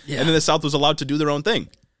doing it. Yeah. And then the South was allowed to do their own thing.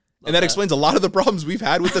 And that explains a lot of the problems we've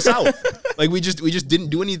had with the South. Like we just didn't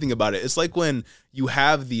do anything about it. It's like when you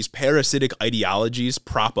have these parasitic ideologies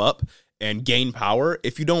prop up and gain power,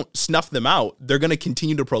 if you don't snuff them out, they're going to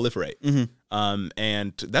continue to proliferate.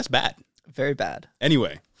 and that's bad. Very bad.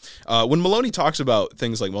 Anyway, when Maloney talks about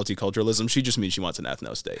things like multiculturalism, she just means she wants an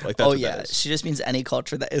ethno state. Like, that's what that is. She just means any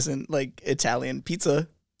culture that isn't like Italian pizza.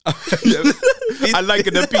 I like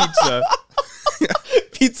the pizza.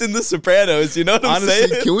 Pizza in the Sopranos, you know what I'm Honestly,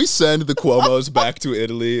 saying? can we send the Cuomos back to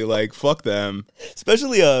Italy? Like, fuck them.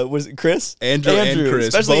 Especially, was it Chris? Andrew and Chris.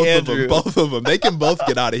 Especially Andrew. Both of them. They can both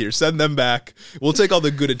get out of here. Send them back. We'll take all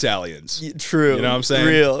the good Italians. True. You know what I'm saying?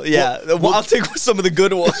 Real. Yeah. I'll take some of the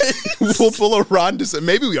good ones. We'll pull a Ron DeSantis.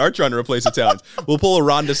 Maybe we are trying to replace Italians. We'll pull a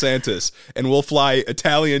Ron DeSantis and we'll fly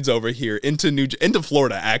Italians over here into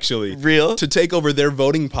Florida, actually. Real? To take over their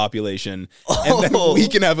voting population. And then we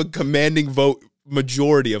can have a commanding vote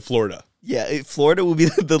majority of Florida. Yeah, Florida will be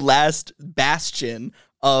the last bastion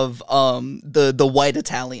of the white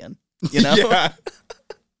Italian, you know? Yeah.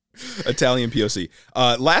 Italian POC.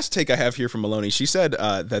 Last take I have here from Maloney. She said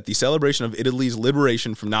that the celebration of Italy's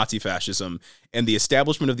liberation from Nazi fascism and the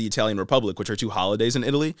establishment of the Italian Republic, which are two holidays in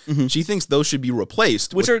Italy, she thinks those should be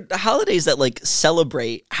replaced. Which are holidays that like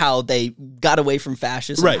celebrate how they got away from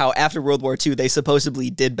fascism, Right. how after World War II they supposedly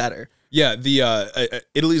did better. Yeah, the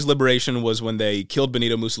Italy's liberation was when they killed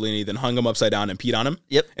Benito Mussolini, then hung him upside down and peed on him.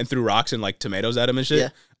 Yep. And threw rocks and like tomatoes at him and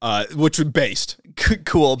shit. Yeah. Which was based.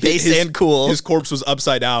 Cool, based and cool. His corpse was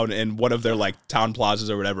upside down in one of their like town plazas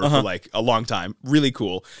or whatever for like a long time. Really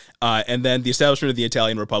cool. And then the establishment of the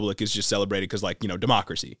Italian Republic is just celebrated because like, you know,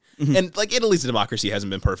 democracy. And like Italy's democracy hasn't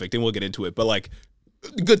been perfect, and we'll get into it, but like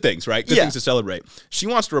good things, right? Good things to celebrate. She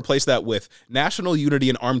wants to replace that with National Unity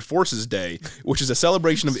and Armed Forces Day, which is a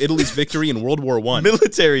celebration of Italy's victory in World War I.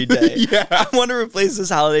 Military Day. Yeah. I want to replace this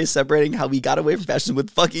holiday separating how we got away from fascism with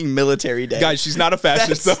fucking Military Day. Guys, she's not a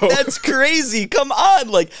fascist, though. That's crazy. Come on.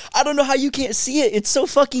 Like, I don't know how you can't see it. It's so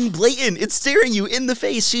fucking blatant. It's staring you in the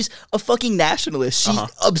face. She's a fucking nationalist. She's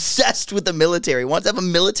obsessed with the military, wants to have a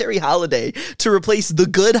military holiday to replace the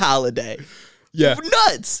good holiday. Yeah.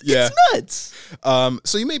 Nuts. Yeah. It's nuts.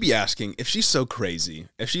 So you may be asking, if she's so crazy,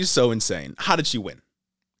 if she's so insane, how did she win?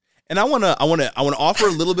 And I wanna offer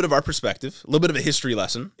a little bit of our perspective, a little bit of a history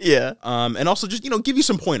lesson. Yeah. And also just, you know, give you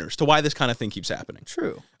some pointers to why this kind of thing keeps happening.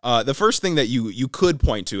 True. The first thing that you could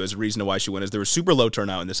point to as a reason to why she won is there was super low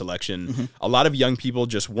turnout in this election. A lot of young people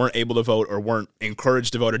just weren't able to vote or weren't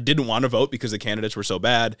encouraged to vote or didn't want to vote because the candidates were so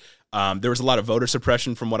bad. There was a lot of voter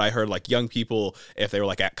suppression from what I heard. Like young people, if they were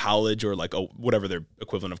like at college or like whatever their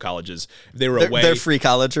equivalent of college is, if they were away. They're free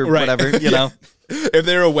college or whatever, you know. If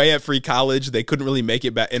they were away at free college, they couldn't really make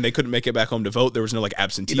it back, and they couldn't make it back home to vote. There was no like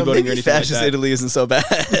absentee voting or anything like that. Italy isn't so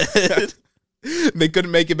bad. They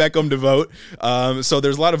couldn't make it back home to vote. So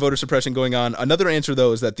there's a lot of voter suppression going on. Another answer,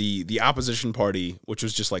 though, is that the opposition party, which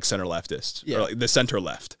was just like center leftist, or like the center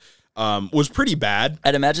left, was pretty bad.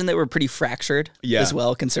 I'd imagine they were pretty fractured Yeah. as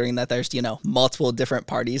well, considering that there's, you know, multiple different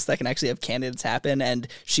parties that can actually have candidates happen. And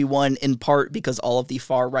she won in part because all of the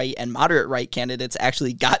far right and moderate right candidates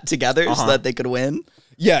actually got together so that they could win.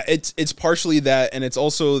 Yeah, it's partially that, and it's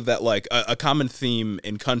also that like a common theme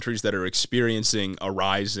in countries that are experiencing a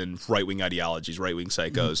rise in right-wing ideologies, right-wing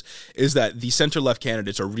psychos, is that the center-left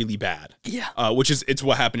candidates are really bad. Yeah. It's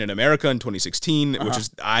what happened in America in 2016, which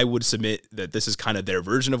is, I would submit that this is kind of their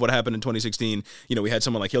version of what happened in 2016. You know, we had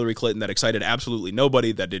someone like Hillary Clinton that excited absolutely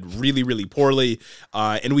nobody, that did really, really poorly,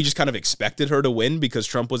 and we just kind of expected her to win because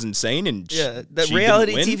Trump was insane, and The she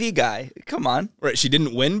reality didn't win. TV guy. Come on. Right, she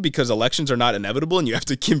didn't win because elections are not inevitable and you have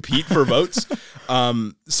to compete for votes.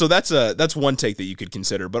 So that's one take that you could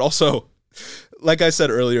consider. But also, like I said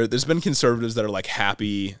earlier, there's been conservatives that are like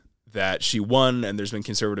happy that she won, and there's been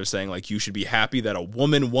conservatives saying like you should be happy that a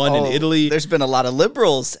woman won in Italy. There's been a lot of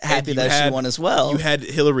liberals happy that she won as well. You had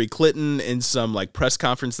Hillary Clinton in some like press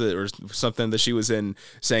conference or something that she was in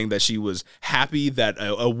saying that she was happy that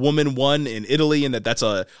a woman won in Italy and that's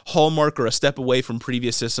a hallmark or a step away from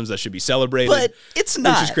previous systems that should be celebrated. But it's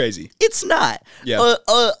not. Which is crazy. It's not. Yeah.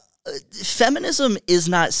 Feminism is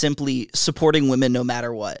not simply supporting women no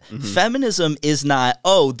matter what. Feminism is not,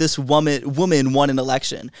 this woman won an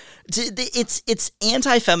election. It's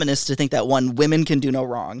anti-feminist to think that women can do no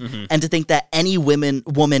wrong, and to think that any woman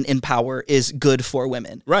in power is good for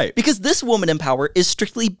women. Right. Because this woman in power is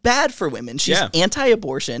strictly bad for women. She's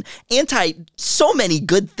anti-abortion, anti so many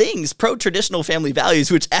good things, pro-traditional family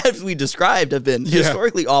values, which as we described have been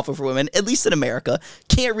historically awful for women, at least in America.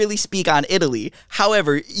 Can't really speak on Italy.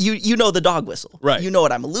 However, you know the dog whistle. Right. You know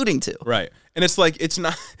what I'm alluding to. Right. And it's like it's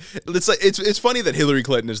not. It's like it's funny that Hillary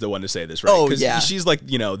Clinton is the one to say this, right? Oh, yeah. She's like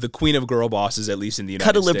the queen of girl bosses, at least in the United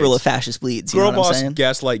Cut a States. liberal, a fascist bleeds. You Girl know what I'm boss, saying?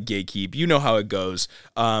 gaslight, gatekeep. You know how it goes.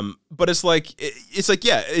 But it's like it's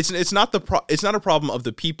not it's not a problem of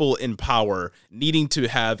the people in power needing to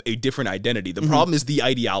have a different identity. The problem is the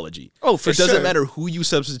ideology. Oh, for It doesn't sure. matter who you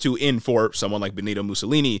substitute in for someone like Benito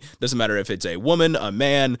Mussolini. Doesn't matter if it's a woman, a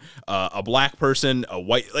man, a black person, a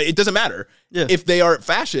white. It doesn't matter. Yeah. If they are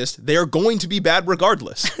fascist, they are going to be bad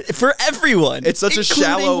regardless. For everyone. It's such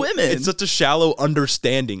including women. It's such a shallow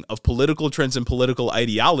understanding of political trends and political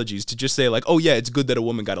ideologies to just say like, oh yeah, it's good that a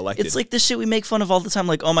woman got elected. It's like this shit we make fun of all the time.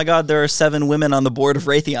 Like, oh my God, there are 7 women on the board of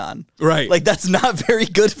Raytheon. Right. Like, that's not very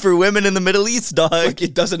good for women in the Middle East, dog. Like,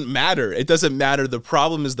 it doesn't matter. It doesn't matter. The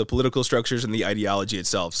problem is the political structures and the ideology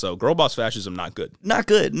itself. So girl boss fascism, not good. Not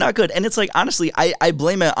good. Not good. And it's like, honestly, I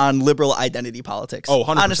blame it on liberal identity politics. Oh,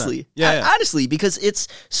 100%. Honestly. Yeah. Honestly, because it's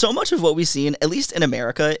so much of what we've seen, at least in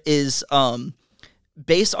America, is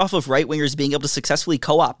based off of right-wingers being able to successfully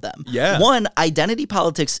co-opt them. Yeah. One, identity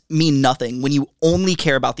politics mean nothing when you only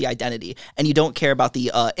care about the identity and you don't care about the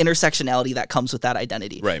intersectionality that comes with that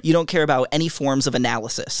identity. Right. You don't care about any forms of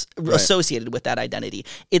analysis associated with that identity.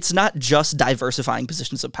 It's not just diversifying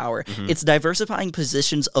positions of power. It's diversifying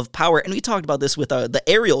positions of power. And we talked about this with the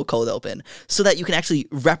Ariel Code Open, so that you can actually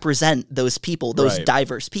represent those people, those Right.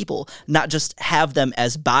 diverse people, not just have them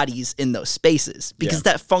as bodies in those spaces, because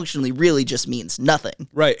that functionally really just means nothing.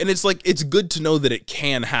 Right. And it's like, it's good to know that it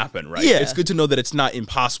can happen, right? Yeah. It's good to know that it's not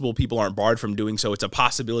impossible. People aren't barred from doing so. It's a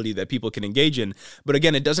possibility that people can engage in. But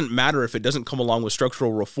again, it doesn't matter if it doesn't come along with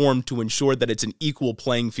structural reform to ensure that it's an equal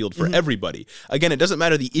playing field for everybody. Again, it doesn't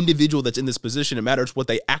matter the individual that's in this position. It matters what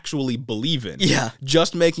they actually believe in. Yeah.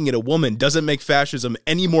 Just making it a woman doesn't make fascism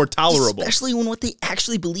any more tolerable. Especially when what they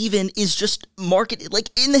actually believe in is just marketed. Like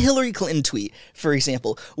in the Hillary Clinton tweet, for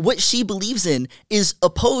example, what she believes in is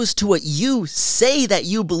opposed to what you say that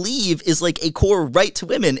you believe is like a core right to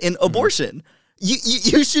women in abortion.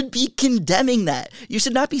 You should be condemning that. You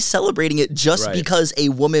should not be celebrating it just Right. because a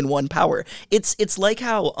woman won power. It's like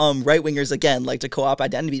how right wingers again like to co-opt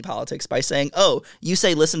identity politics by saying, "Oh, you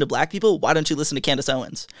say listen to black people. Why don't you listen to Candace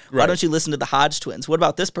Owens? Why Right. don't you listen to the Hodge twins? What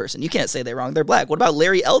about this person? You can't say they're wrong. They're black. What about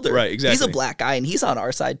Larry Elder? Right, exactly. He's a black guy and he's on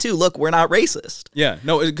our side too. Look, we're not racist." Yeah,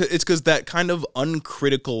 no, it's because that kind of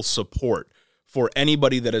uncritical support for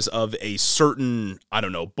anybody that is of a certain, I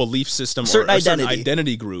don't know, belief system Certain or a certain identity.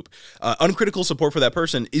 identity group, uncritical support for that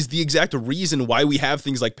person is the exact reason why we have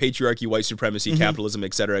things like patriarchy, white supremacy, capitalism,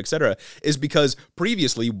 et cetera, is because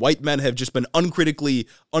previously white men have just been uncritically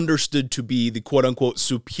understood to be the quote unquote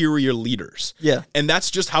superior leaders. Yeah. And that's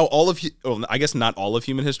just how all of, I guess not all of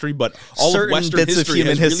human history, but all Certain of Western bits of history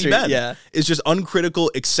human has history, really been. yeah. Is just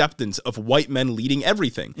uncritical acceptance of white men leading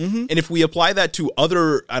everything. And if we apply that to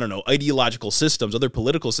other, I don't know, ideological systems, other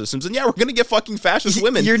political systems, and yeah, we're going to get fucking fascist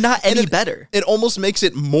women. You're not And any better. It almost makes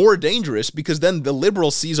it more dangerous because then the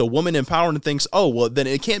liberal sees a woman in power and thinks, oh, well, then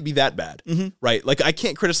it can't be that bad. Right? Like, I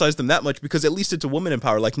can't criticize them that much because at least it's a woman in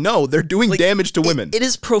power. Like, no, they're doing damage to women. It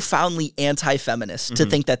is profoundly anti-feminist to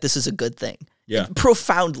think that this is a good thing. Yeah.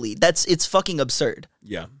 Profoundly. It's fucking absurd.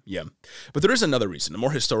 Yeah. But there is another reason, a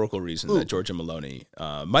more historical reason that Giorgia Meloni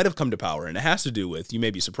might have come to power, and it has to do with, you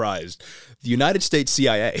may be surprised, the United States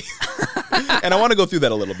CIA. And I want to go through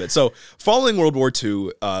that a little bit. So, following World War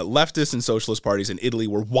II, leftist and socialist parties in Italy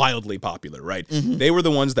were wildly popular, right? They were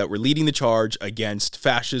the ones that were leading the charge against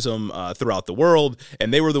fascism throughout the world,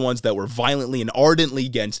 and they were the ones that were violently and ardently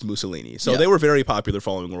against Mussolini. So, they were very popular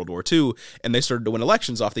following World War II, and they started to win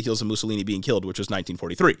elections off the heels of Mussolini being killed, which was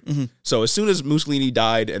 1943. So, as soon as Mussolini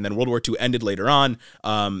died and then World War II ended later on,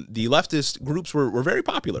 the leftist groups were very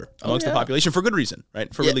popular amongst the population for good reason,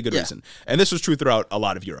 right? For really good reason. And this was true throughout a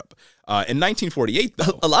lot of Europe. In 1948,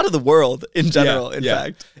 though... A lot of the world in general, in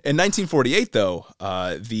fact. In 1948, though,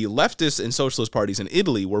 the leftist and socialist parties in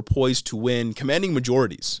Italy were poised to win commanding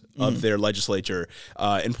majorities of their legislature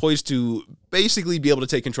and poised to basically be able to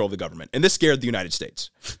take control of the government. And this scared the United States.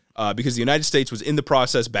 Because the United States was in the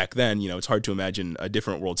process back then, it's hard to imagine a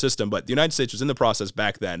different world system, but the United States was in the process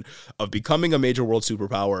back then of becoming a major world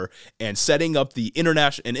superpower and setting up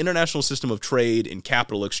an international system of trade and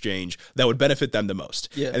capital exchange that would benefit them the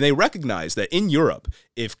most. Yeah. And they recognized that in Europe,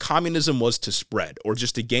 if communism was to spread or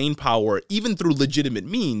just to gain power, even through legitimate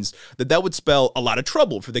means, that would spell a lot of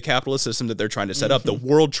trouble for the capitalist system that they're trying to set up, the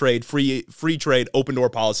world trade, free trade, open door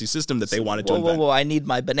policy system that they wanted to invent. Whoa, I need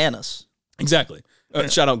my bananas. Exactly.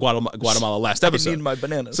 Shout out Guatemala last episode. I need my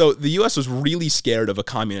bananas. So the U.S. was really scared of a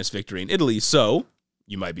communist victory in Italy. So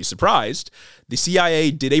you might be surprised, the CIA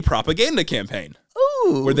did a propaganda campaign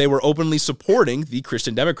Ooh. where they were openly supporting the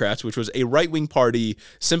Christian Democrats, which was a right-wing party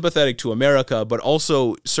sympathetic to America, but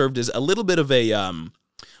also served as a little bit of a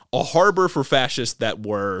harbor for fascists that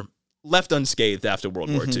were left unscathed after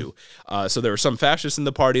World War II. So there were some fascists in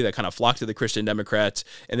the party that kind of flocked to the Christian Democrats,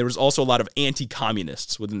 and there was also a lot of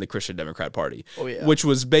anti-communists within the Christian Democrat Party, which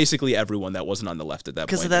was basically everyone that wasn't on the left at that point.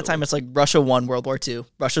 Because at that time, it's like Russia won World War II.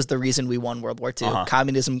 Russia's the reason we won World War II.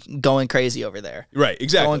 Communism going crazy over there. Right,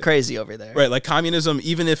 exactly. Going crazy over there. Right, like communism,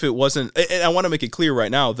 even if it wasn't... And I want to make it clear right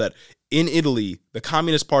now that in Italy, the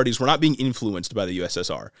communist parties were not being influenced by the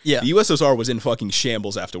USSR. Yeah. The USSR was in fucking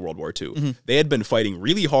shambles after World War II. They had been fighting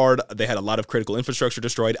really hard. They had a lot of critical infrastructure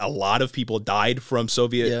destroyed. A lot of people died from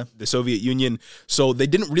the Soviet Union. So they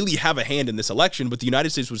didn't really have a hand in this election, but the United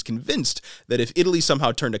States was convinced that if Italy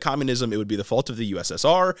somehow turned to communism, it would be the fault of the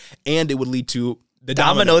USSR, and it would lead to the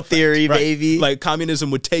domino theory, right? Baby. Like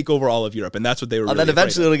communism would take over all of Europe, and that's what they were. And then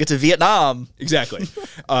eventually it'll get to Vietnam. Exactly.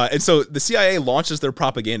 And so the CIA launches their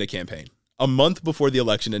propaganda campaign a month before the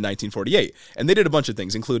election in 1948. And they did a bunch of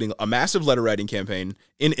things, including a massive letter writing campaign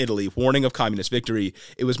in Italy, warning of communist victory.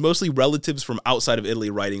 It was mostly relatives from outside of Italy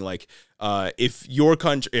writing like, if your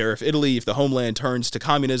country, or if Italy, if the homeland turns to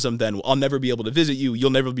communism, then I'll never be able to visit you. You'll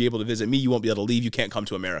never be able to visit me. You won't be able to leave. You can't come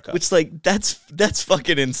to America. Which, like, that's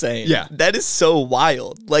fucking insane. Yeah. That is so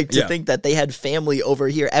wild. Like, to think that they had family over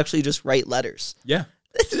here actually just write letters. Yeah.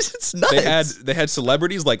 It's nuts. They had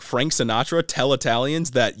celebrities like Frank Sinatra tell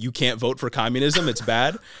Italians that you can't vote for communism, it's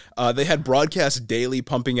bad. They had broadcasts daily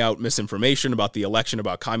pumping out misinformation about the election,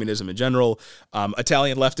 about communism in general.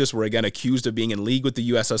 Italian leftists were again accused of being in league with the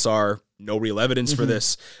USSR. No real evidence for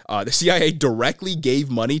this. The CIA directly gave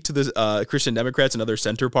money to the Christian Democrats and other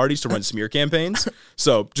center parties to run smear campaigns.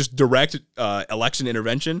 So just direct election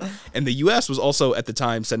intervention. And the U.S. was also at the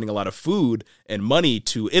time sending a lot of food and money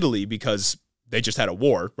to Italy because they just had a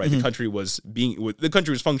war, right? The country was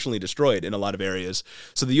functionally destroyed in a lot of areas.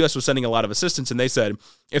 So the U.S. was sending a lot of assistance, and they said,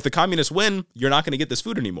 if the communists win, you're not going to get this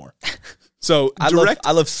food anymore. So I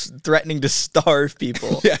love threatening to starve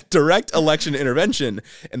people. Yeah, direct election intervention,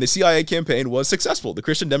 and the CIA campaign was successful. The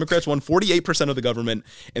Christian Democrats won 48% of the government,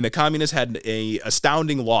 and the communists had a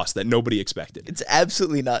astounding loss that nobody expected. It's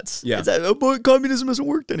absolutely nuts. Yeah. But communism hasn't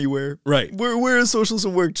worked anywhere. Right. Where has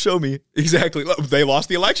socialism worked? Show me. Exactly. They lost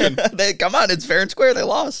the election. Come on, it's fair and square. They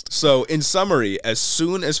lost. So, in summary, as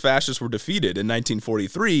soon as fascists were defeated in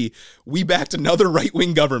 1943, we backed another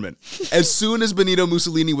right-wing government. As soon as Benito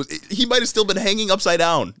Mussolini he might have still been hanging upside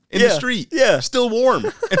down in the street. Yeah. Still warm.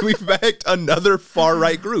 And we backed another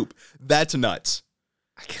far-right group. That's nuts.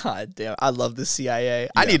 God damn, I love the CIA. Yeah.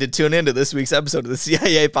 I need to tune into this week's episode of the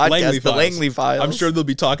CIA podcast, the Langley Files. I'm sure they'll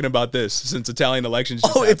be talking about this since Italian elections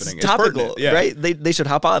just happening. It's topical, right? They should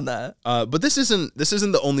hop on that. But this isn't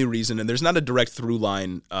the only reason, and there's not a direct through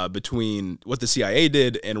line between what the CIA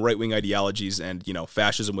did and right-wing ideologies and,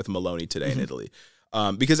 fascism with Meloni today in Italy.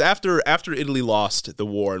 Because after Italy lost the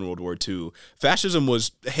war in World War II, fascism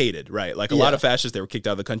was hated, right? Like a lot of fascists, they were kicked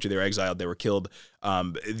out of the country, they were exiled, they were killed.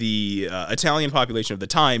 The Italian population of the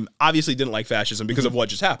time obviously didn't like fascism because of what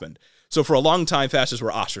just happened. So for a long time, fascists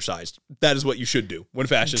were ostracized. That is what you should do when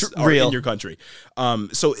fascists are in your country.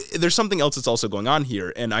 So there's something else that's also going on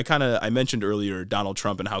here. And I mentioned earlier Donald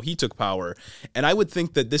Trump and how he took power. And I would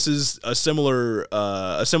think that this is a similar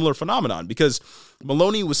phenomenon because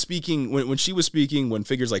Meloni was speaking when she was speaking, when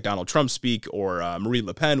figures like Donald Trump speak or Marine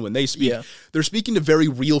Le Pen, when they speak, they're speaking to very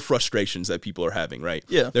real frustrations that people are having, right?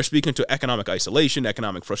 Yeah. They're speaking to economic isolation,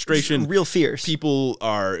 economic frustration. Real fears.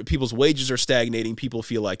 People's wages are stagnating. People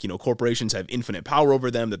feel like, corporations have infinite power over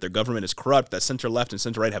them, that their government is corrupt, that center left and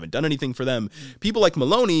center right haven't done anything for them. People like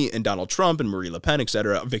Meloni and Donald Trump and Marine Le Pen, et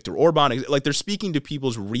cetera, Viktor Orban, like they're speaking to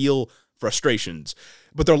people's real frustrations,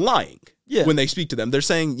 but they're lying. Yeah. When they speak to them, they're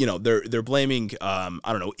saying, they're blaming,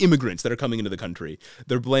 immigrants that are coming into the country.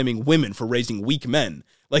 They're blaming women for raising weak men.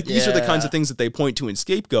 Like, these are the kinds of things that they point to and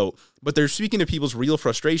scapegoat, but they're speaking to people's real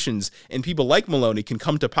frustrations, and people like Meloni can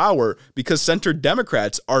come to power because center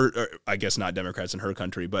Democrats or I guess not Democrats in her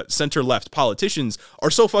country, but center-left politicians are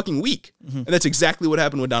so fucking weak. And that's exactly what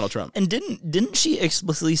happened with Donald Trump. And didn't she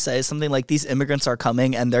explicitly say something like, these immigrants are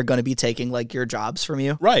coming and they're going to be taking, like, your jobs from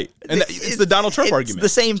you? Right. And it's the Donald Trump argument.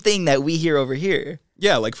 It's the same thing that we hear over here.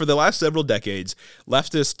 Yeah, like for the last several decades,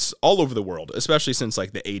 leftists all over the world, especially since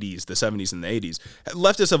like the 80s, the 70s, and the 80s,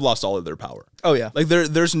 leftists have lost all of their power. Oh, yeah. Like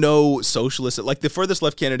there's no socialist. Like the furthest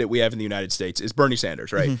left candidate we have in the United States is Bernie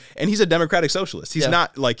Sanders, right? And he's a democratic socialist. He's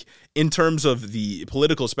not like, in terms of the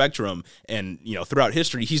political spectrum and, throughout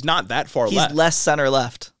history, he's not that far left. He's less center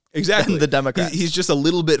left. Exactly. than the Democrats. He's just a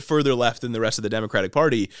little bit further left than the rest of the Democratic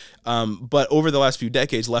Party. But over the last few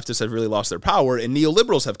decades, leftists have really lost their power, and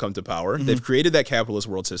neoliberals have come to power. Mm-hmm. They've created that capitalist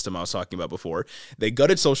world system I was talking about before. They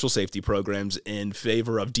gutted social safety programs in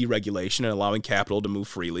favor of deregulation and allowing capital to move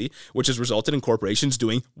freely, which has resulted in corporations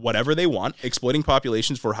doing whatever they want, exploiting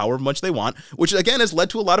populations for however much they want, which again has led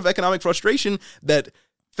to a lot of economic frustration that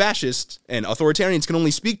fascists and authoritarians can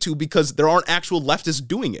only speak to because there aren't actual leftists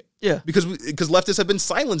doing it. Yeah. Because leftists have been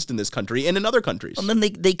silenced in this country and in other countries. And then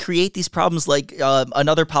they create these problems like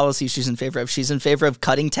another policy she's in favor of. She's in favor of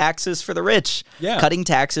cutting taxes for the rich. Yeah. Cutting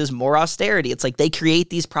taxes, more austerity. It's like they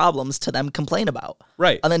create these problems to them complain about.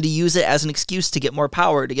 Right. And then to use it as an excuse to get more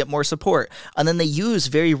power, to get more support. And then they use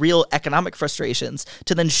very real economic frustrations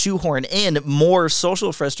to then shoehorn in more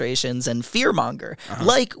social frustrations and fearmonger.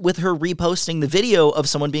 Like with her reposting the video of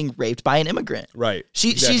someone being raped by an immigrant. Right.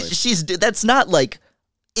 Exactly. She's that's not like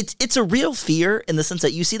it's a real fear in the sense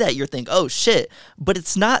that you see that you're thinking, oh shit, but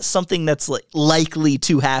it's not something that's like likely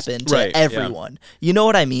to happen to everyone. Yeah. You know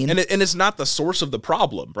what I mean? And it's not the source of the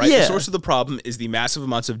problem, right? Yeah. The source of the problem is the massive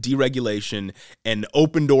amounts of deregulation and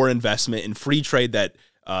open door investment and free trade that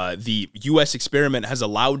the U.S. experiment has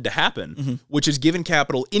allowed to happen, which has given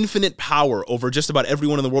capital infinite power over just about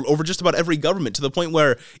everyone in the world, over just about every government, to the point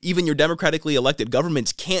where even your democratically elected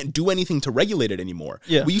governments can't do anything to regulate it anymore.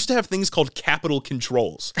 Yeah. We used to have things called capital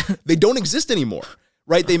controls. They don't exist anymore.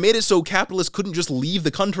 Right? They made it so capitalists couldn't just leave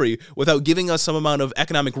the country without giving us some amount of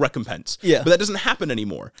economic recompense. Yeah. But that doesn't happen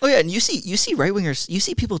anymore. Oh yeah, and you see right-wingers, you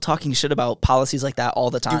see people talking shit about policies like that all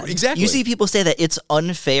the time. Exactly. You see people say that it's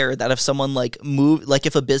unfair that if someone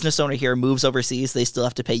if a business owner here moves overseas, they still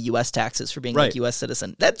have to pay US taxes for being like US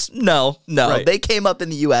citizen. That's no. Right. They came up in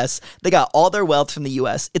the US. They got all their wealth from the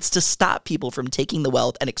US. It's to stop people from taking the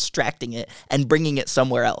wealth and extracting it and bringing it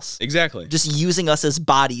somewhere else. Exactly. Just using us as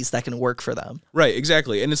bodies that can work for them. Right, exactly.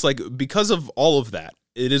 And it's like, because of all of that,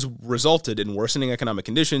 it has resulted in worsening economic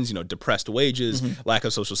conditions, depressed wages, lack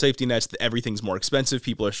of social safety nets, everything's more expensive,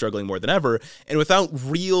 people are struggling more than ever. And without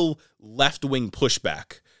real left-wing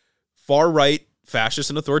pushback, far-right fascists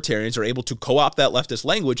and authoritarians are able to co-opt that leftist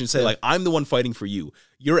language and say, like, I'm the one fighting for you.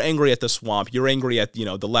 You're angry at the swamp. You're angry at, the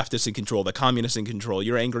leftists in control, the communists in control.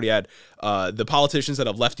 You're angry at the politicians that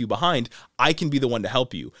have left you behind. I can be the one to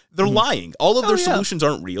help you. They're lying. All of their solutions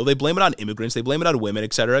aren't real. They blame it on immigrants. They blame it on women,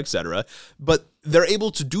 et cetera, et cetera. But they're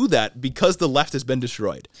able to do that because the left has been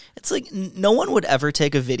destroyed. It's like no one would ever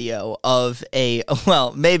take a video of maybe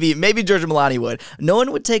Giorgia Meloni would. No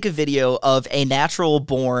one would take a video of a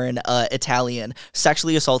natural-born Italian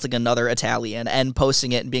sexually assaulting another Italian and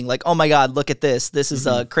posting it and being like, oh my God, look at this. This is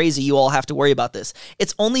crazy. You all have to worry about this.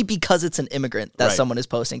 It's only because it's an immigrant that someone is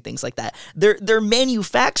posting things like that. They're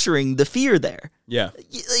manufacturing the fear there. Yeah.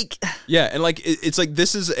 And it's like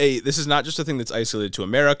this is not just a thing that's isolated to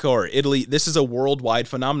America or Italy. This is a worldwide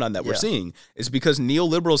phenomenon that we're seeing. It's because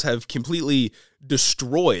neoliberals have completely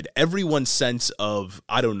destroyed everyone's sense of,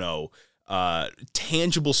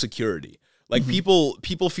 tangible security. Like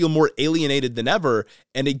people feel more alienated than ever,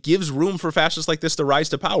 and it gives room for fascists like this to rise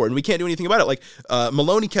to power, and we can't do anything about it. Like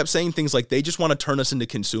Meloni kept saying things like they just want to turn us into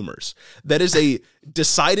consumers. That is a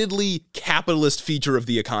decidedly capitalist feature of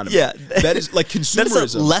the economy. Yeah, that is like consumerism.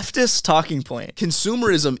 That's a leftist talking point.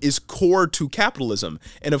 Consumerism is core to capitalism,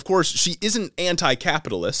 and of course she isn't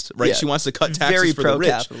anti-capitalist, right? Yeah. She wants to cut taxes for the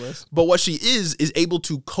rich, but what she is able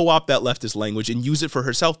to co-opt that leftist language and use it for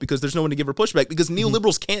herself because there's no one to give her pushback because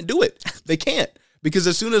neoliberals can't do it. They can't. Because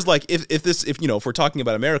as soon as if we're talking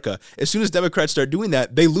about America, as soon as Democrats start doing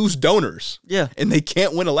that, they lose donors. Yeah. And they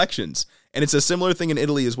can't win elections. And it's a similar thing in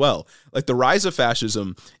Italy as well. Like the rise of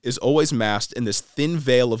fascism is always masked in this thin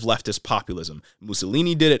veil of leftist populism.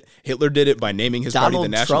 Mussolini did it. Hitler did it by naming his party the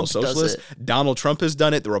National Socialists. Donald Trump has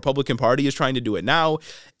done it. The Republican Party is trying to do it now.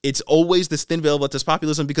 It's always this thin veil of leftist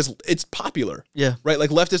populism because it's popular. Yeah. Right? Like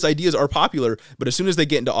leftist ideas are popular, but as soon as they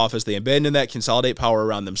get into office, they abandon that, consolidate power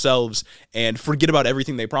around themselves, and forget about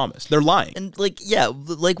everything they promised. They're lying. And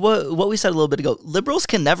what we said a little bit ago, liberals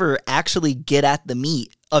can never actually get at the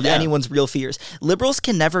meat of anyone's real fears. Liberals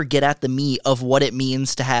can never get at the meat of what it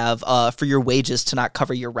means to have for your wages to not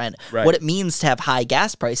cover your rent. Right. What it means to have high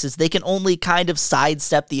gas prices. They can only kind of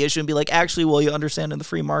sidestep the issue and be like, actually, well, you understand in the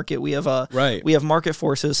free market, we have we have market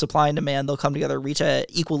forces, supply and demand. They'll come together, reach an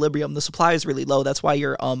equilibrium. The supply is really low. That's why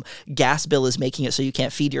your gas bill is making it so you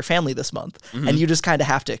can't feed your family this month. And you just kind of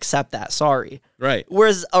have to accept that. Sorry. Right.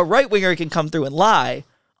 Whereas a right-winger can come through and lie,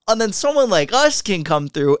 and then someone like us can come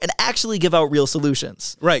through and actually give out real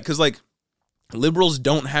solutions. Right, because liberals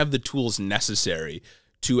don't have the tools necessary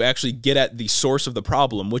to actually get at the source of the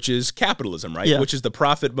problem, which is capitalism, right? Yeah. Which is the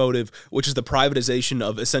profit motive, which is the privatization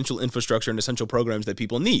of essential infrastructure and essential programs that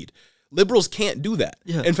people need. Liberals can't do that.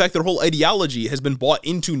 Yeah. In fact, their whole ideology has been bought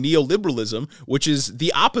into neoliberalism, which is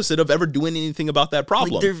the opposite of ever doing anything about that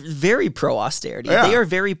problem. Like, they're very pro austerity. Yeah. They are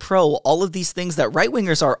very pro all of these things that right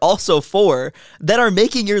wingers are also for, that are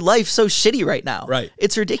making your life so shitty right now. Right.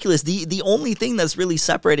 It's ridiculous. The only thing that's really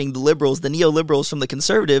separating the liberals, the neoliberals, from the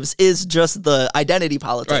conservatives is just the identity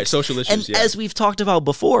politics. Right, social issues, And as we've talked about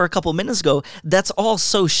before a couple minutes ago, that's all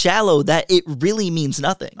so shallow that it really means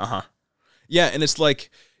nothing. Yeah, and it's like,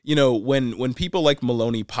 you know, when people like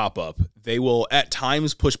Maloney pop up, they will at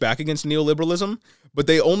times push back against neoliberalism, but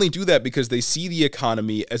they only do that because they see the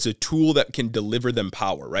economy as a tool that can deliver them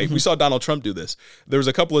power, right? We saw Donald Trump do this. There was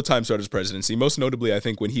a couple of times throughout his presidency, most notably, I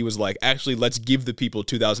think, when he was like, actually, let's give the people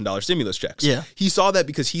 $2,000 stimulus checks. Yeah. He saw that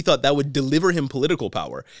because he thought that would deliver him political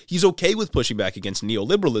power. He's okay with pushing back against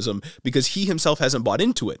neoliberalism because he himself hasn't bought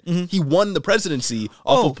into it. He won the presidency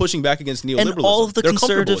off of pushing back against neoliberalism. And all of the They're comfortable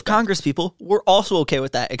conservative with that. Congress people were also okay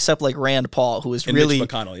with that, except like Rand Paul, who is And really Mitch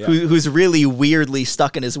McConnell, yeah. who's really weirdly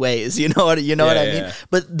stuck in his ways. You know what I mean? yeah.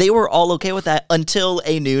 But they were all okay with that until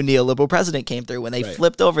a new neoliberal president came through. When they Right.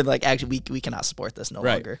 flipped over, like, actually, we cannot support this no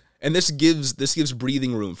longer. And this gives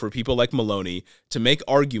breathing room for people like Maloney to make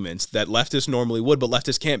arguments that leftists normally would, but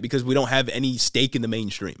leftists can't because we don't have any stake in the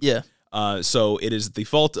mainstream. Yeah. So it is the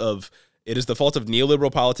fault of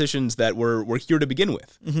neoliberal politicians that we're here to begin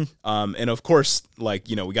with. And of course, like,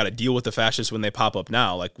 you know, we got to deal with the fascists when they pop up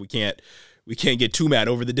now. Like, we can't get too mad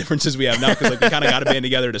over the differences we have now because, like, we kind of got to band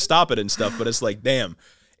together to stop it and stuff. But it's like, damn,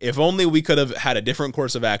 if only we could have had a different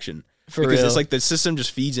course of action. Because real. it's like the system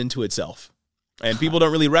just feeds into itself. And people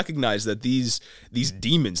don't really recognize that these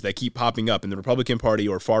demons that keep popping up in the Republican Party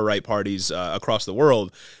or far-right parties across the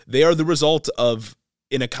world, they are the result of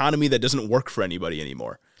an economy that doesn't work for anybody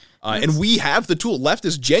anymore. And we have the tool.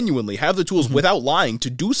 Leftists genuinely have the tools without lying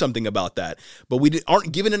to do something about that. But we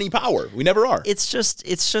aren't given any power. We never are. It's just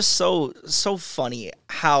so funny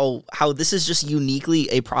how this is just uniquely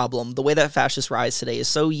a problem. The way that fascists rise today is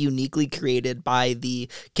so uniquely created by the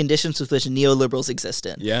conditions with which neoliberals exist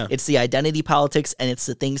in. Yeah. It's the identity politics and it's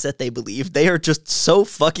the things that they believe. They are just so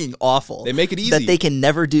fucking awful. They make it easy. That they can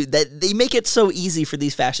never do that. They make it so easy for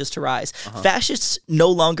these fascists to rise. Fascists no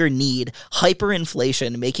longer need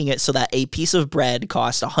hyperinflation, making it so that a piece of bread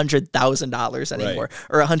costs $100,000 anymore,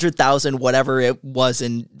 or 100,000 whatever it was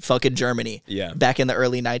in fucking Germany back in the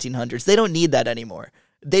early 1900s. They don't need that anymore.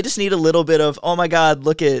 They just need a little bit of, oh my God,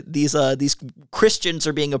 look at these Christians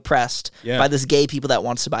are being oppressed by this gay people that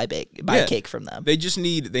wants to buy cake from them. They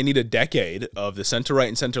need a decade of the center right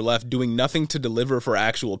and center left doing nothing to deliver for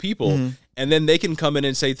actual people. And then they can come in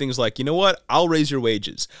and say things like, you know what, I'll raise your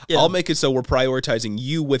wages. Yeah. I'll make it so we're prioritizing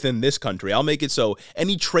you within this country. I'll make it so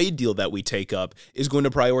any trade deal that we take up is going to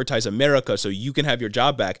prioritize America so you can have your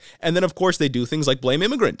job back. And then, of course, they do things like blame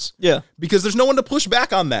immigrants. Yeah. Because there's no one to push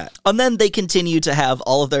back on that. And then they continue to have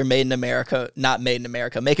all of their Made in America, not Made in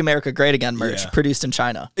America, Make America Great Again merch produced in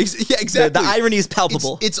China. Yeah, exactly. The irony is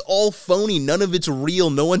palpable. It's all phony. None of it's real.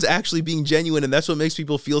 No one's actually being genuine. And that's what makes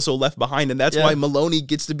people feel so left behind. And that's why Maloney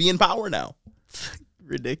gets to be in power now.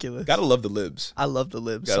 Ridiculous. Gotta love the libs. I love the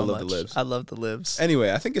libs. Gotta so love much. the libs. I love the libs. Anyway,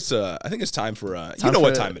 I think it's time for you know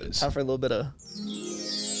what time it is. Time for a little bit of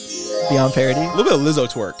Beyond Parody. A little bit of Lizzo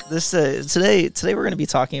twerk. This today we're going to be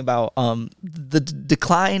talking about the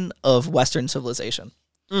decline of Western civilization.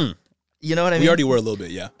 You know what I mean? We already were a little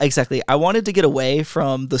bit, yeah. Exactly. I wanted to get away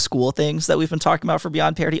from the school things that we've been talking about for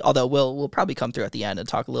Beyond Parody, although we'll probably come through at the end and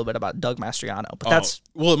talk a little bit about Doug Mastriano. But that's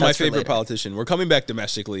my favorite politician. We're coming back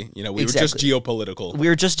domestically. You know, we were just geopolitical.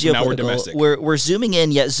 We're just geopolitical. Now we're domestic. We're zooming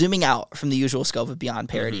in yet zooming out from the usual scope of Beyond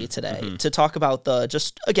Parody today to talk about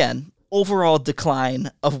the overall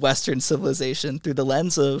decline of Western civilization through the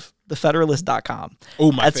lens of thefederalist.com.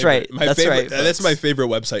 Oh, that's favorite. Right. That's favorite. right. That's my favorite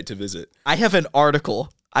website to visit. I have an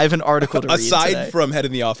article to read aside today. from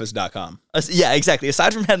headintheoffice.com. Yeah, exactly.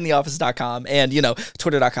 Aside from headintheoffice.com and,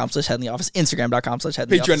 twitter.com/headintheoffice, Instagram.com/headintheoffice,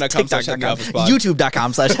 Patreon.com/headintheoffice,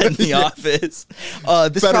 YouTube.com/headintheoffice.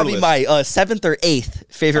 This is probably my seventh or eighth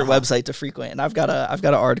favorite website to frequent, and I've got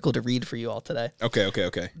an article to read for you all today.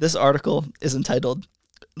 Okay. This article is entitled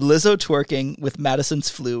 "Lizzo Twerking with Madison's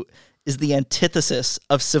Flute is the antithesis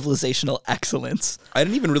of civilizational excellence." I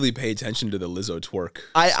didn't even really pay attention to the Lizzo twerk.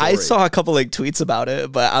 I saw a couple tweets about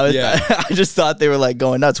it, but I just thought they were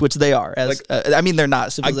going nuts, which they are. They're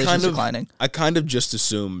not. Civilization's declining. I kind of just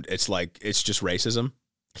assumed it's just racism.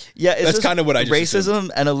 Yeah, it's That's just kind of what I just racism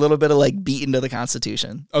and a little bit of like beating to the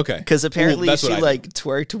Constitution. Okay. Because apparently that's she what I like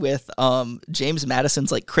twerked with James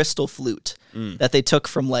Madison's like crystal flute that they took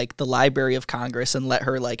from like the Library of Congress and let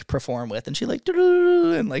her like perform with, and she like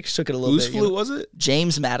and like shook it a little Whose bit. flute was it?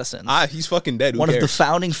 James Madison. He's fucking dead. Who One cares? of the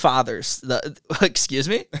founding fathers. Excuse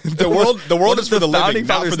me. The world is for the living,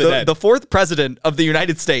 not for the dead. The fourth president of the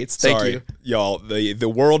United States. Thank you. Y'all. The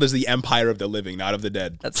world is the empire of the living, not of the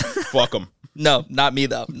dead. That's Fuck them. No, not me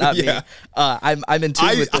though. Not me. I'm in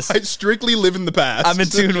tune with this. I strictly live in the past. I'm in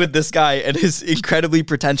tune with this guy and his incredibly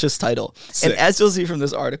pretentious title. Sick. And as you'll see from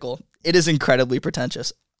this article, it is incredibly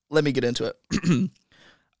pretentious. Let me get into it.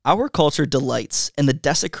 Our culture delights in the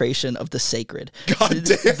desecration of the sacred. God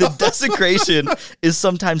damn. The desecration is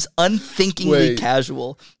sometimes unthinkingly Wait.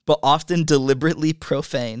 casual, but often deliberately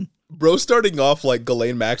profane. Bro, starting off like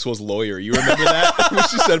Ghislaine Maxwell's lawyer. You remember that? When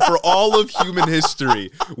she said, for all of human history,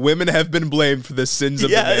 women have been blamed for the sins of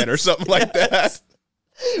the man or something like that.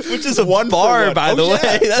 Which is a One for bar, one. by Oh, the yeah,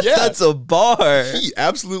 way. yeah. That's a bar. Heat,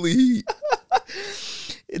 absolutely heat.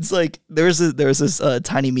 It's like there was this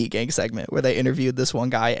Tiny Meat Gang segment where they interviewed this one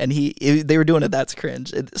guy, and they were doing a That's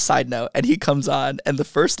Cringe side note, and he comes on, and the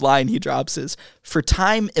first line he drops is, "For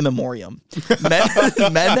time immemorium, men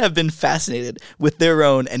have been fascinated with their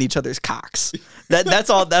own and each other's cocks." That's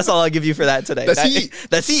all I'll give you for that today. That's heat.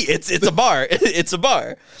 That's heat. It's a bar. It's a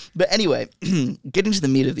bar. But anyway, getting to the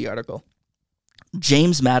meat of the article,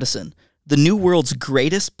 James Madison, the New World's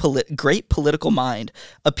great political mind,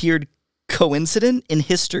 appeared coincident in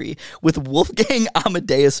history with Wolfgang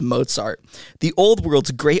Amadeus Mozart, the old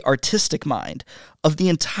world's great artistic mind. Of the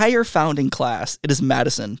entire founding class, it is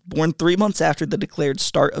Madison, born 3 months after the declared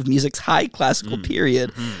start of music's high classical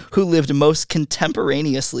period, who lived most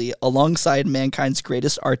contemporaneously alongside mankind's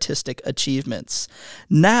greatest artistic achievements.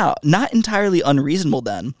 Now, not entirely unreasonable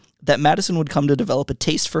then, that Madison would come to develop a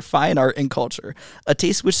taste for fine art and culture, a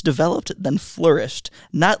taste which developed then flourished,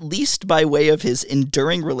 not least by way of his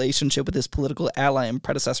enduring relationship with his political ally and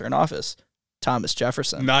predecessor in office, Thomas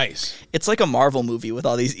Jefferson. Nice. It's like a Marvel movie with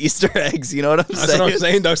all these Easter eggs, you know what I'm That's saying? what I'm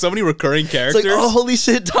saying, dog. So many recurring characters. It's like, oh, holy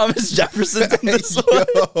shit, Thomas Jefferson's in this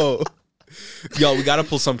one. Yo, we got to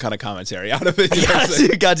pull some kind of commentary out of it.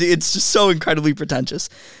 Got to. It's just so incredibly pretentious.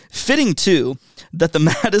 Fitting, too, that the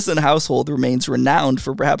Madison household remains renowned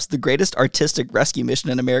for perhaps the greatest artistic rescue mission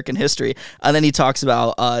in American history. And then he talks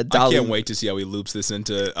about Dolly. I can't wait to see how he loops this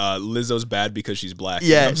into Lizzo's bad because she's black. Yeah,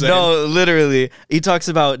 you know what I'm saying? no, literally. He talks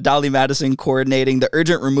about Dolly Madison coordinating the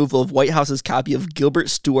urgent removal of White House's copy of Gilbert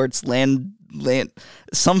Stuart's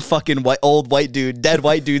some fucking old white dude, dead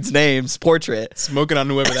white dude's name's portrait. Smoking on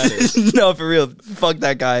whoever that is. No, for real. Fuck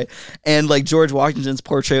that guy. And like George Washington's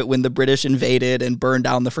portrait when the British invaded and burned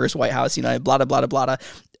down the first White House, blah, blah, blah, blah, blah.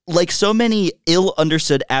 Like so many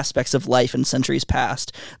ill-understood aspects of life in centuries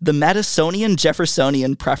past, the Madisonian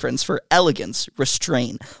Jeffersonian preference for elegance,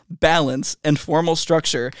 restraint, balance, and formal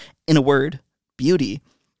structure, in a word, beauty,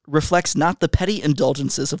 reflects not the petty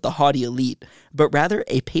indulgences of the haughty elite, but rather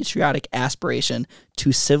a patriotic aspiration to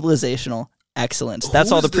civilizational excellence.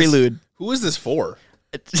 That's all the prelude. Who is this for?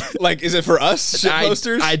 Like, is it for us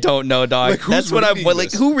shitposters? I don't know, dog. Like, who's That's what I'm. reading Like,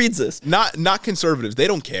 this? who reads this? Not conservatives. They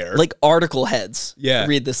don't care. Like article heads. Yeah.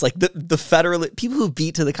 Read this. Like the federal people who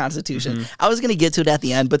beat to the Constitution. I was gonna get to it at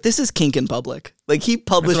the end, but this is kink in public. Like he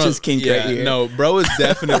published his kink right here. No, bro is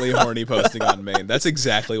definitely horny posting on Maine. That's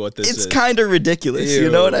exactly what this is. It's kind of ridiculous. Ew.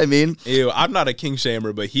 You know what I mean? Ew, I'm not a king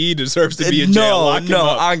shamer, but he deserves to be in jail. Lock him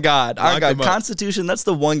up. On God. Lock On God. him up. Constitution, that's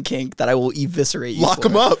the one kink that I will eviscerate you Lock for.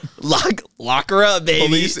 him up. Lock her up, baby.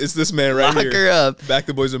 Police, it's this man right Lock here. her up. Back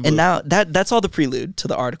the boys in blue. And now that's all the prelude to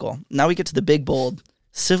the article. Now we get to the big, bold,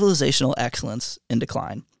 civilizational excellence in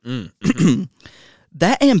decline.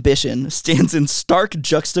 That ambition stands in stark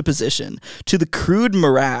juxtaposition to the crude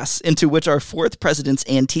morass into which our fourth president's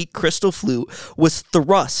antique crystal flute was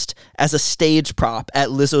thrust as a stage prop at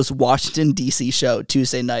Lizzo's Washington, D.C. show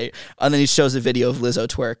Tuesday night. And then he shows a video of Lizzo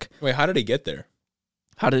twerk. Wait, how did he get there?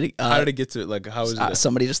 How did he get to it? Like, how is it?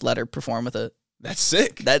 somebody just let her perform with it. That's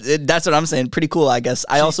sick. That's what I'm saying. Pretty cool, I guess.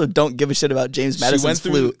 I also don't give a shit about James Madison's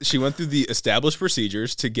flute. She went through the established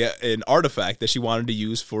procedures to get an artifact that she wanted to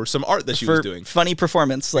use for some art that she was doing. Funny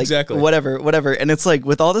performance, like Exactly. whatever. And it's like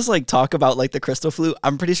with all this like talk about like the crystal flute,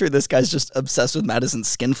 I'm pretty sure this guy's just obsessed with Madison's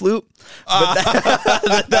skin flute.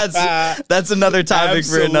 But that's another topic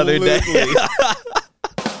for another day.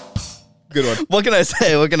 Good one. What can I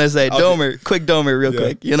say? Domer, quick Domer, real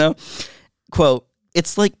quick. You know, quote.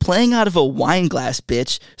 It's like playing out of a wine glass,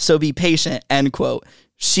 bitch, so be patient, end quote.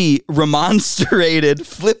 she remonstrated,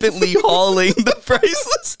 flippantly hauling the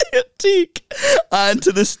priceless antique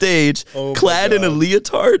onto the stage, clad in a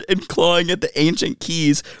leotard and clawing at the ancient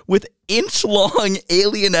keys with inch-long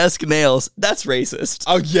alien-esque nails. That's racist.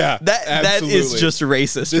 Oh yeah, that is just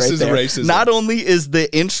racist. This right is there. racism. Not only is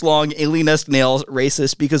the inch-long alien-esque nails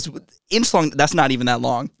racist because inch-long, that's not even that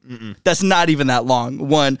long. That's not even that long.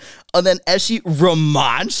 One, and then as she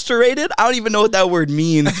remonstrated, I don't even know what that word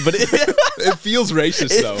means, but it feels racist.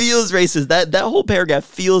 Though. It feels racist. That whole paragraph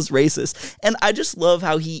feels racist, and I just love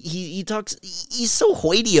how he talks. He's so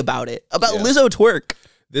hoity about it. About Lizzo twerk.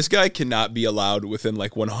 This guy cannot be allowed within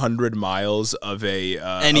like 100 miles of any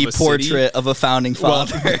of a portrait city. of a founding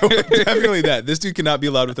father. Well, definitely that. This dude cannot be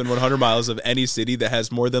allowed within 100 miles of any city that has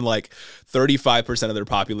more than like 35% of their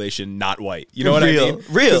population not white. You know what I mean?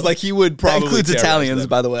 Real. Because like he would probably That includes terrorize Italians, them.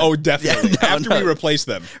 by the way. Oh, definitely. Yeah, After we replace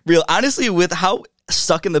them. Real. Honestly, with how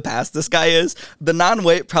stuck in the past this guy is, the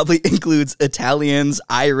non-white probably includes Italians,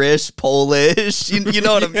 Irish, Polish. You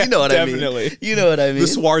know what I mean? You know what Definitely. I mean? You know what I mean? The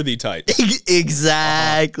swarthy types.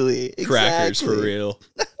 Exactly. Crackers for real.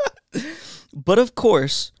 But of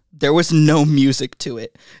course, there was no music to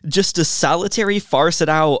it. Just a solitary farce it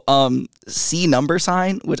out C number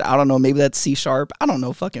sign, which I don't know, maybe that's C sharp. I don't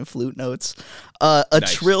know, fucking flute notes.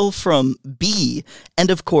 Nice. Trill from B,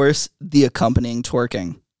 and of course, the accompanying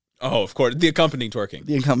twerking. Oh, of course. The accompanying twerking.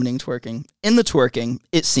 In the twerking,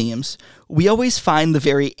 it seems, we always find the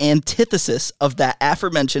very antithesis of that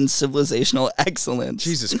aforementioned civilizational excellence.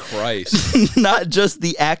 Jesus Christ. Not just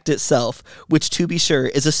the act itself, which to be sure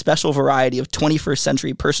is a special variety of 21st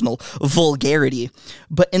century personal vulgarity,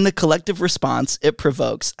 but in the collective response it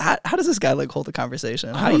provokes. How does this guy like hold the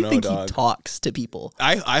conversation? How do you think he talks to people?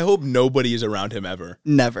 I hope nobody is around him ever.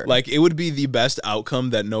 Never. Like it would be the best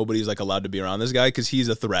outcome that nobody's like allowed to be around this guy because he's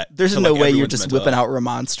a threat. There's to, no like, way you're everyone's just mental whipping health. out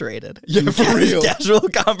remonstrated. Yeah, for real. Casual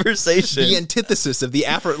conversation. The antithesis of the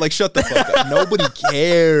Afro. Like, shut the fuck up. Nobody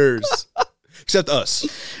cares except us.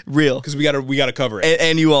 Real, because we gotta cover it.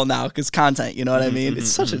 And you all now, because content. You know what I mean?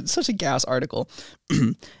 It's such a gas article.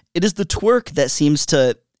 It is the twerk that seems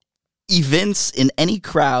to evince in any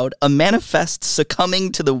crowd a manifest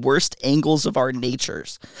succumbing to the worst angles of our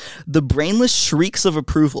natures. The brainless shrieks of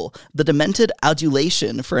approval, the demented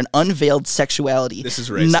adulation for an unveiled sexuality. This is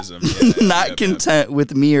racism. Not content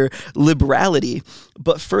with mere liberality,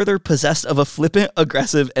 but further possessed of a flippant,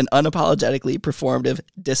 aggressive, and unapologetically performative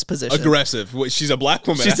disposition. Aggressive. Wait, she's a black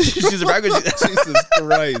woman. She's a black woman. Jesus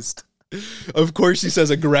Christ. Of course she says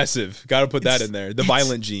aggressive. Gotta put that in there. The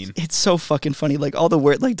violent gene. It's so fucking funny. Like all the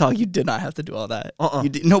word, like dog, you did not have to do all that.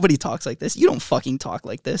 Nobody talks like this. You don't fucking talk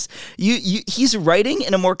like this. He's writing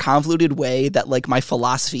in a more convoluted way that like my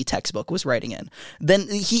philosophy textbook was writing in. Then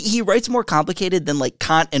he writes more complicated than like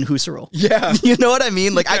Kant and Husserl. Yeah. You know what I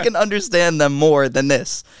mean? Like I can understand them more than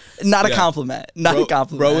this. Not a compliment. Not a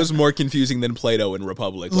compliment. Bro is more confusing than Plato in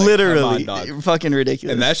Republic. Like, literally. come on, dog. Fucking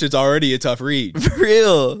ridiculous. And that shit's already a tough read. For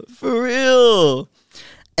real.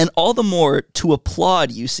 And all the more to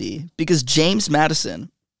applaud, you see, because James Madison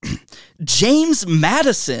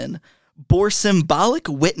bore symbolic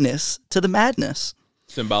witness to the madness.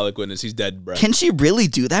 Symbolic witness. He's dead, bro. Can she really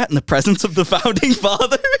do that in the presence of the founding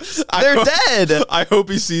fathers? They're dead. I hope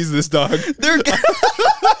he sees this, dog.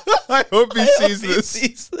 I hope he sees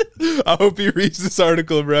this. I hope he reads this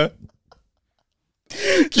article, bro.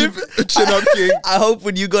 Keep chin up, King. I hope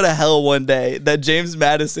when you go to hell one day that James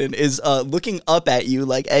Madison is looking up at you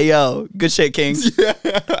like, "Hey, yo, good shit, King." Yeah.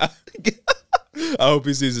 I hope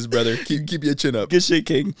he sees his brother. Keep your chin up. Good shit,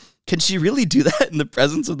 King. Can she really do that in the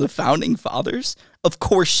presence of the founding fathers? Of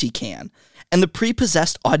course she can. And the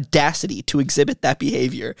prepossessed audacity to exhibit that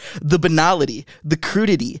behavior, the banality, the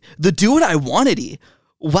crudity, the do what I wantedy,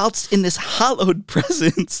 whilst in this hallowed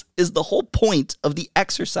presence is the whole point of the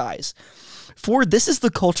exercise. For this is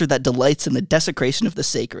the culture that delights in the desecration of the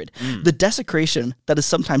sacred, the desecration that is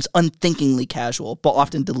sometimes unthinkingly casual, but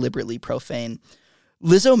often deliberately profane.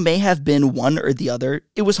 Lizzo may have been one or the other.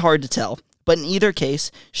 It was hard to tell. But in either case,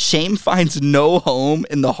 shame finds no home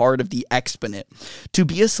in the heart of the exponent. To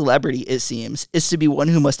be a celebrity, it seems, is to be one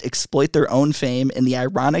who must exploit their own fame in the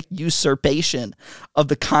ironic usurpation of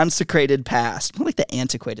the consecrated past. More like the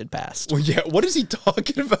antiquated past. Well, yeah, what is he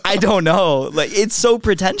talking about? I don't know. Like, it's so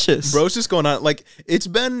pretentious. Bro's just going on. Like, it's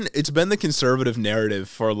been the conservative narrative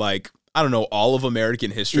for like, I don't know, all of American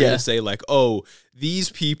history to say like, oh, these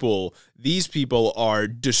people are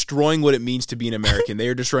destroying what it means to be an American. They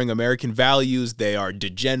are destroying American values. They are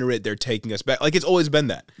degenerate. They're taking us back. Like, it's always been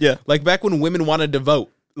that. Yeah. Like, back when women wanted to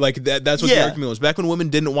vote, Like that's what the argument was. Back when women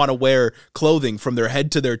didn't want to wear clothing from their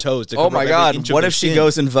head to their toes to cover oh my God, what if she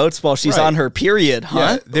goes and votes while she's on her period, huh?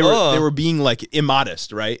 Yeah, they were being like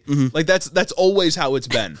immodest, right? Like that's always how it's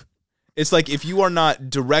been. It's like if you are not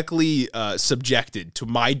directly subjected to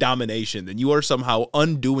my domination, then you are somehow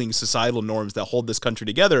undoing societal norms that hold this country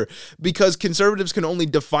together, because conservatives can only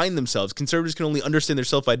define themselves. Conservatives can only understand their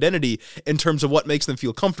self-identity in terms of what makes them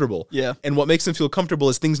feel comfortable. Yeah. And what makes them feel comfortable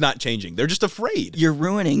is things not changing. They're just afraid. You're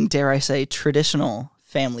ruining, dare I say, traditional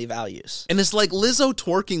family values. And it's like Lizzo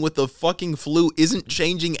twerking with the fucking flute isn't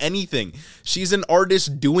changing anything. She's an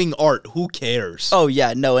artist doing art. Who cares? Oh,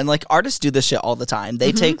 yeah, no. And like artists do this shit all the time.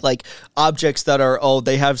 They take like objects that are,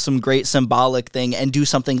 they have some great symbolic thing and do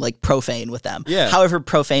something like profane with them. Yeah. However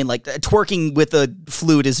profane, like twerking with a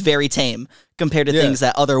flute is very tame compared to things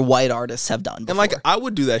that other white artists have done before. And like I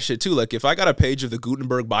would do that shit too. Like if I got a page of the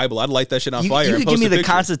Gutenberg Bible, I'd light that shit on fire. You and could give me the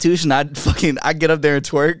picture. Constitution, I'd get up there and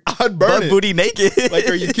twerk. I'd burn butt it. Booty naked. Like,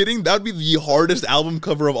 are you kidding? That would be the hardest album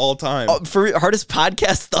cover of all time. For hardest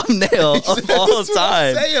podcast thumbnail of all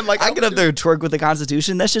time. Like, I get up there and twerk with the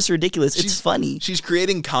Constitution. That's just ridiculous. It's funny. She's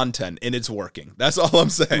creating content and it's working. That's all I'm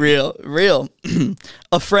saying. Real.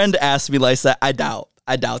 A friend asked me, Lisa, I doubt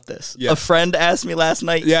this. Yeah. A friend asked me last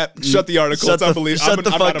night. Yeah, shut the article. It's unbelievable. Shut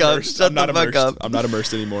the fuck up. Shut the fuck up. I'm not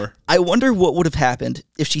immersed anymore. I wonder what would have happened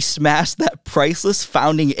if she smashed that priceless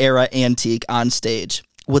founding era antique on stage.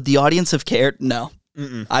 Would the audience have cared? No.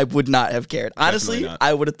 I would not have cared. Honestly,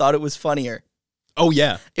 I would have thought it was funnier. Oh,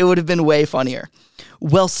 yeah. It would have been way funnier.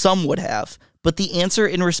 Well, some would have. But the answer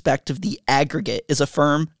in respect of the aggregate is a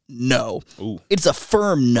firm no. Ooh. It's a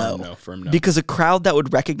firm no. Firm no. Because a crowd that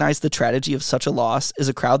would recognize the tragedy of such a loss is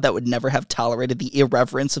a crowd that would never have tolerated the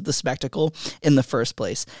irreverence of the spectacle in the first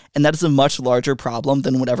place. And that is a much larger problem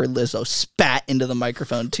than whatever Lizzo spat into the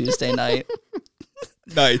microphone Tuesday night.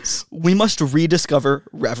 Nice. We must rediscover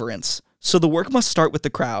reverence. So the work must start with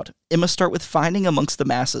the crowd. It must start with finding amongst the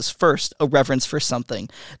masses, first, a reverence for something,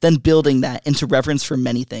 then building that into reverence for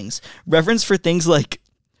many things. Reverence for things like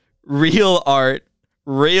real art,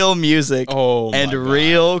 real music, and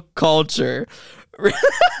real culture.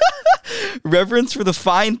 Reverence for the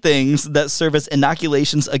fine things that serve as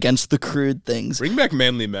inoculations against the crude things. Bring back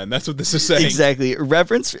manly men. That's what this is saying. Exactly.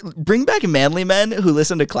 Bring back manly men who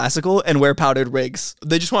listen to classical and wear powdered wigs.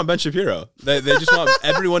 They just want Ben Shapiro. They just want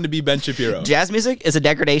everyone to be Ben Shapiro. Jazz music is a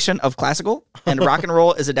degradation of classical, and rock and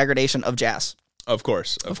roll is a degradation of jazz. Of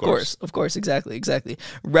course. Exactly.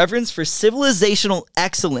 Reverence for civilizational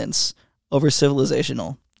excellence over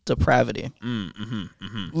civilizational depravity.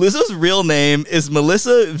 Lizzo's real name is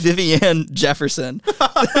Melissa Vivian Jefferson.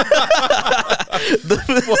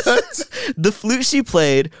 The flute she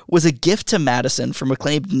played was a gift to Madison from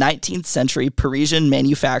acclaimed 19th century Parisian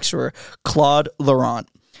manufacturer Claude Laurent.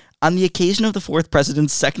 On the occasion of the fourth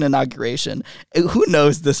president's second inauguration, who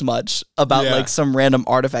knows this much about like some random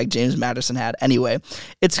artifact James Madison had? Anyway,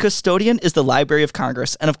 its custodian is the Library of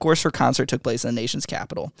Congress, and of course her concert took place in the nation's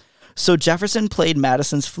capital. So Jefferson played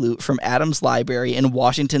Madison's flute from Adams Library in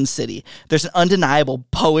Washington City. There's an undeniable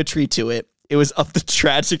poetry to it. It was of the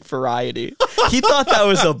tragic variety. He thought that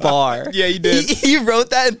was a bar. Yeah, he did. He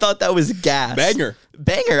wrote that and thought that was gas.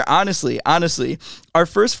 Banger, honestly. Our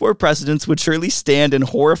first four presidents would surely stand in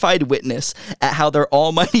horrified witness at how their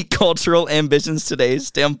almighty cultural ambitions today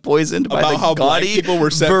stand poisoned by the gaudy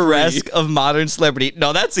burlesque of modern celebrity.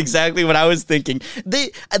 No, that's exactly what I was thinking.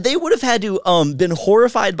 They would have had to been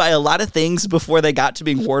horrified by a lot of things before they got to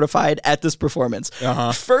being horrified at this performance.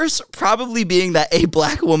 First, probably being that a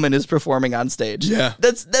black woman is performing on stage. Yeah.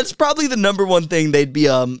 That's probably the number one thing they'd be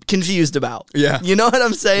confused about. Yeah. You know what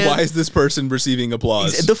I'm saying? Why is this person receiving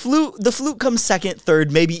applause? The flute comes second,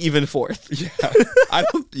 third, maybe even fourth.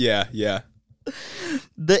 Yeah.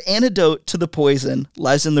 The antidote to the poison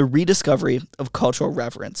lies in the rediscovery of cultural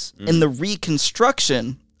reverence, in the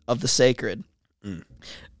reconstruction of the sacred.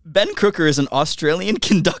 Ben Crooker is an Australian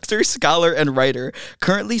conductor, scholar, and writer,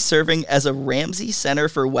 currently serving as a Ramsey Center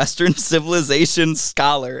for Western Civilization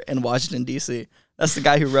scholar in Washington, D.C. That's the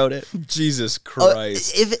guy who wrote it. Jesus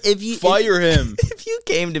Christ. If you fire him. If you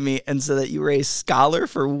came to me and said that you were a scholar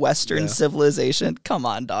for Western civilization, come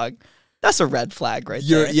on, dog. That's a red flag right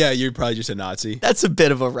there. Yeah, you're probably just a Nazi. That's a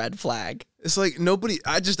bit of a red flag. It's like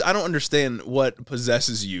I don't understand what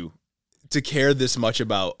possesses you to care this much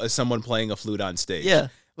about someone playing a flute on stage. Yeah.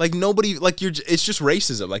 Like nobody, like it's just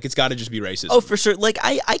racism. Like it's got to just be racism. Oh, for sure. Like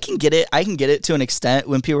I can get it. I can get it to an extent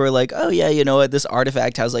when people are like, oh yeah, you know what? This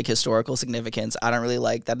artifact has like historical significance. I don't really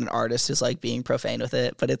like that an artist is like being profane with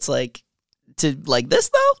it. But it's like to like this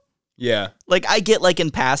though. Yeah. Like I get like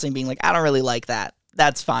in passing being like, I don't really like that.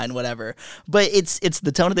 that's fine, whatever. But it's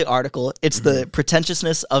the tone of the article. It's the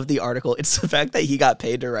pretentiousness of the article. It's the fact that he got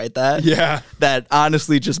paid to write that. Yeah. That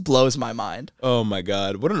honestly just blows my mind. Oh my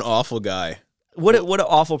God. What an awful guy. What an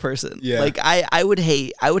awful person. Yeah. Like I would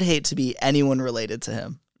hate to be anyone related to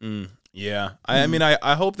him. Yeah. I mean,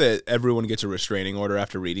 I hope that everyone gets a restraining order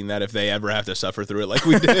after reading that if they ever have to suffer through it like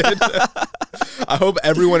we did. I hope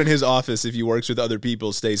everyone in his office, if he works with other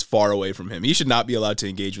people, stays far away from him. He should not be allowed to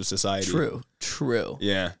engage with society. True.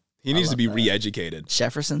 Yeah. He needs to be re-educated.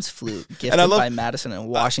 Jefferson's Flute, gifted by Madison in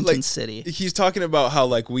Washington City. He's talking about how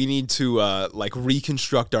like we need to like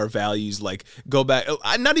reconstruct our values, like go back.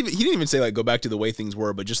 He didn't even say like go back to the way things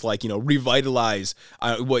were, but just like revitalize.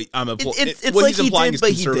 What it's what like he's implying he is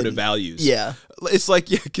did, conservative values. Yeah, it's like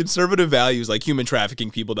conservative values like human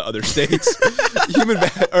trafficking people to other states.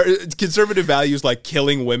 Conservative values like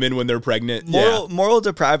killing women when they're pregnant. Moral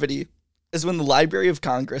depravity is when the Library of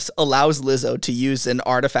Congress allows Lizzo to use an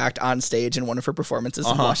artifact on stage in one of her performances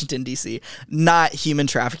in Washington, D.C., not human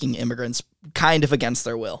trafficking immigrants kind of against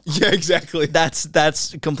their will. Yeah, exactly.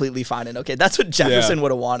 That's completely fine and okay. That's what Jefferson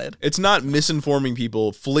would have wanted. It's not misinforming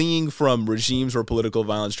people, fleeing from regimes or political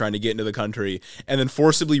violence, trying to get into the country, and then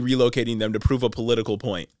forcibly relocating them to prove a political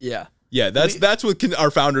point. Yeah. Yeah, that's what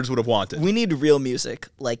our founders would have wanted. We need real music,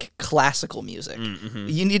 like classical music. Mm-hmm.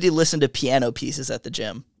 You need to listen to piano pieces at the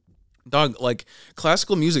gym. Dog, like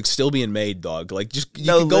classical music's still being made, dog. Like you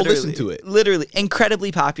can go listen to it. Literally,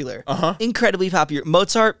 incredibly popular. Incredibly popular.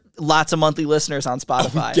 Mozart, lots of monthly listeners on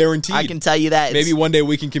Spotify. Guaranteed. I can tell you that. Maybe one day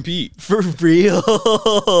we can compete. For real.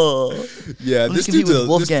 Yeah, this dude's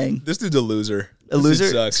Wolfgang. This dude's a loser. A loser.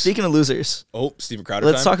 Sucks. Speaking of losers. Oh, Steven Crowder.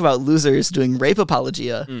 Let's talk about losers doing rape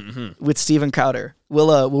apologia with Steven Crowder.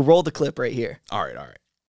 We'll roll the clip right here. All right.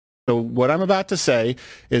 So what I'm about to say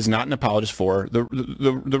is not an apologist for the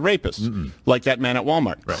rapist, like that man at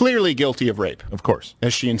Walmart, clearly guilty of rape, of course,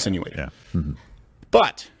 as she insinuated. Yeah.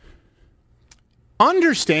 But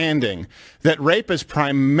understanding that rape is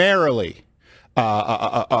primarily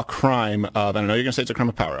a crime of, I don't know, you're going to say it's a crime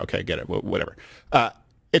of power. Okay, get it, whatever.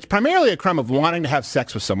 It's primarily a crime of wanting to have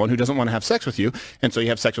sex with someone who doesn't want to have sex with you, and so you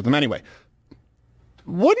have sex with them anyway.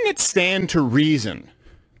 Wouldn't it stand to reason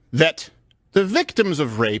that the victims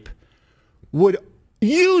of rape would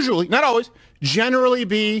usually, not always, generally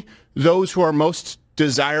be those who are most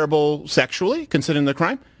desirable sexually, considering the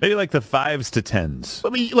crime? Maybe like the 5s to 10s. I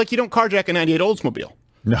mean, like you don't carjack a 98 Oldsmobile.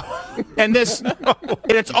 No. And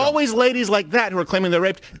it's always ladies like that who are claiming they're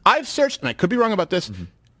raped. I've searched, and I could be wrong about this,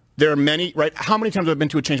 there are many, right? How many times have I been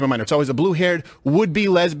to a change my mind? It's always a blue-haired, would-be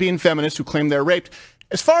lesbian feminist who claim they're raped.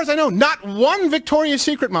 As far as I know, not one Victoria's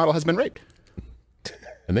Secret model has been raped.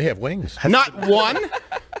 And they have wings. Not one.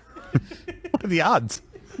 What are the odds?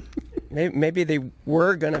 Maybe they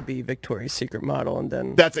were going to be Victoria's Secret model, and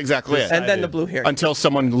then... That's exactly it. And then the blue hair. Until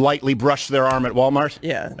someone lightly brushed their arm at Walmart.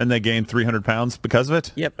 Yeah. And they gained 300 pounds because of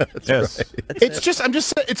it? Yep. Yes. Right.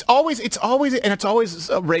 It's always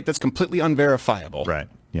a rape that's completely unverifiable. Right.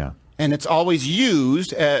 Yeah. And it's always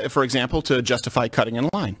used, for example, to justify cutting in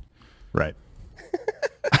line. Right.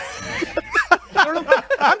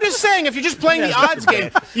 I'm just saying, if you're just playing the odds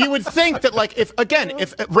game, you would think that, like, if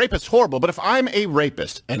rape is horrible, but if I'm a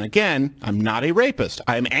rapist, and again, I'm not a rapist,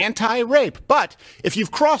 I'm anti-rape, but if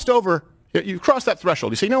you've crossed that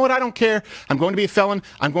threshold, you say, you know what, I don't care, I'm going to be a felon,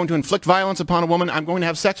 I'm going to inflict violence upon a woman, I'm going to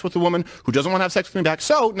have sex with a woman who doesn't want to have sex with me back,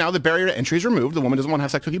 so now the barrier to entry is removed, the woman doesn't want to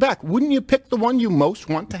have sex with you back. Wouldn't you pick the one you most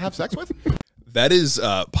want to have sex with? That is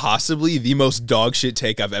possibly the most dog shit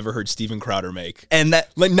take I've ever heard Steven Crowder make. And that,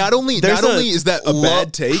 like, not only is that a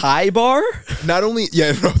bad take, high bar.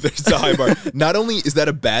 There's a high bar. Not only is that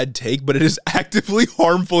a bad take, but it is actively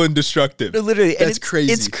harmful and destructive. Literally, that's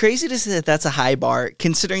crazy. It's crazy to say that that's a high bar,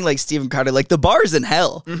 considering like Steven Crowder, like the bar's in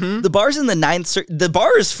hell. The bar's in the 9th. The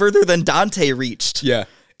bar is further than Dante reached. Yeah.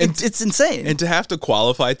 It's insane. And to have to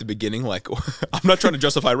qualify at the beginning, like, I'm not trying to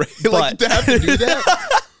justify rape, like, to have to do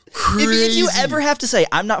that. If you ever have to say,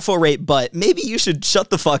 I'm not for rape, but maybe you should shut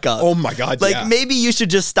the fuck up. Oh my God, like, maybe you should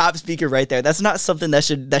just stop speaking right there. That's not something that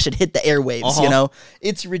should hit the airwaves, you know?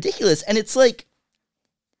 It's ridiculous. And it's like,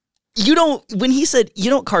 when he said, you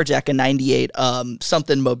don't carjack a 98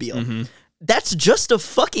 something mobile, that's just a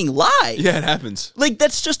fucking lie. Yeah, it happens. Like,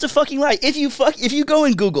 that's just a fucking lie. If you go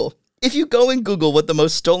and Google what the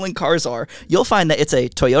most stolen cars are, you'll find that it's a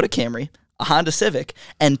Toyota Camry, a Honda Civic,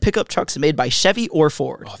 and pickup trucks made by Chevy or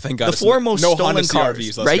Ford. Oh, thank God. The four most stolen Honda cars,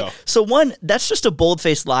 CRVs, let's right? go. So one, that's just a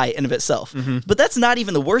bold-faced lie in of itself. But that's not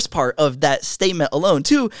even the worst part of that statement alone.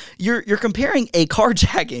 Two, you're comparing a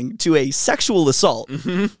carjacking to a sexual assault.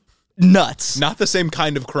 Nuts. Not the same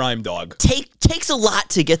kind of crime, dog. Takes a lot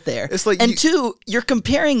to get there. It's like two, you're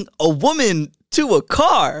comparing a woman to a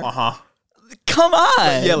car. Come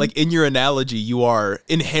on. Yeah, like in your analogy, you are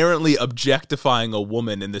inherently objectifying a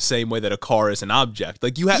woman in the same way that a car is an object.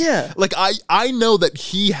 Like you have, like I know that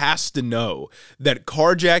he has to know that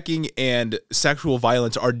carjacking and sexual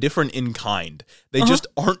violence are different in kind. They just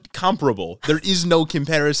aren't comparable. There is no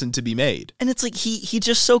comparison to be made. And it's like he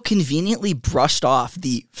just so conveniently brushed off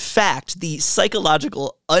the fact, the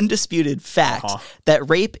psychological, undisputed fact that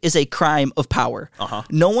rape is a crime of power.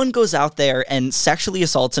 No one goes out there and sexually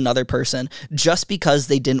assaults another person just because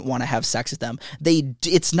they didn't want to have sex with them.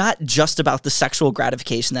 It's not just about the sexual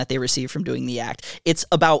gratification that they receive from doing the act. It's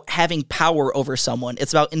about having power over someone.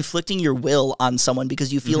 It's about inflicting your will on someone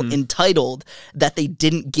because you feel entitled that they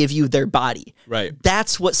didn't give you their body. Right.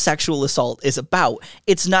 That's what sexual assault is about.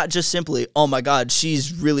 It's not just simply, oh my God,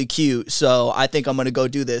 she's really cute, so I think I'm going to go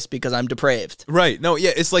do this because I'm depraved. Right. No, yeah,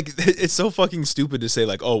 it's like, it's so fucking stupid to say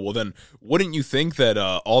like, oh, well then, wouldn't you think that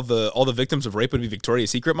all the victims of rape would be Victoria's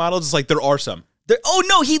Secret models? It's like, there are some.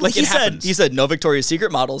 He said no Victoria's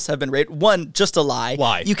Secret models have been raped. One, just a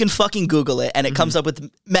lie. You can fucking Google it, and it comes up with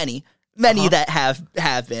many that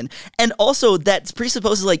have been. And also that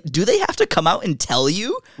presupposes, like, do they have to come out and tell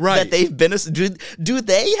you that they've been do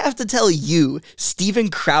they have to tell you, Steven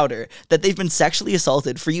Crowder, that they've been sexually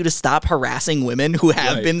assaulted for you to stop harassing women who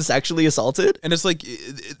have been sexually assaulted? And it's like,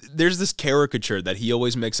 there's this caricature that he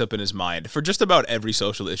always makes up in his mind for just about every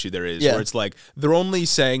social issue there is, where it's like, they're only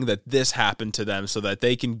saying that this happened to them so that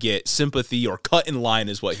they can get sympathy or cut in line,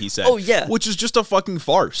 is what he said. Oh, yeah. Which is just a fucking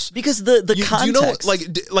farce. Because the context... You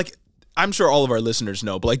know, like I'm sure all of our listeners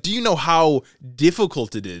know, but like, do you know how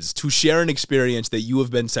difficult it is to share an experience that you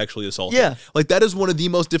have been sexually assaulted? Yeah. Like, that is one of the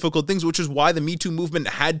most difficult things, which is why the Me Too movement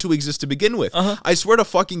had to exist to begin with. I swear to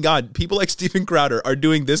fucking God, people like Steven Crowder are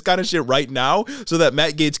doing this kind of shit right now so that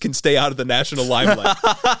Matt Gaetz can stay out of the national limelight.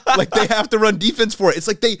 Like, they have to run defense for it. It's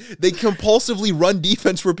like they compulsively run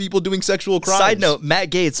defense for people doing sexual crimes. Side note, Matt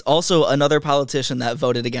Gaetz, also another politician that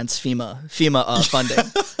voted against FEMA funding.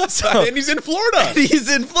 And he's in Florida.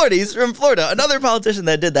 He's from Florida. Another politician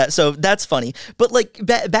that did that. So that's funny. But like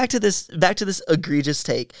back to this egregious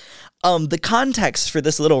take. The context for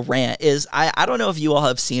this little rant is, I don't know if you all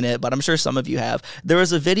have seen it, but I'm sure some of you have. There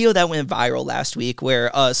was a video that went viral last week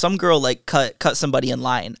where some girl like cut somebody in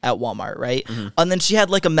line at Walmart, right? And then she had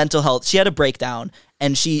like she had a breakdown.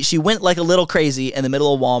 And she went like a little crazy in the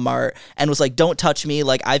middle of Walmart and was like, don't touch me,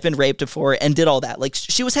 like I've been raped before, and did all that. Like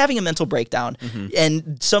she was having a mental breakdown,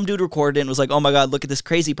 and some dude recorded it and was like, oh my God, look at this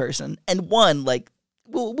crazy person. And one, like,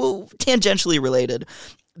 well, tangentially related,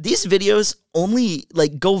 these videos only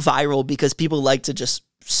like go viral because people like to just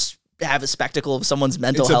have a spectacle of someone's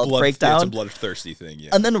mental health breakdown. It's a bloodthirsty thing, yeah.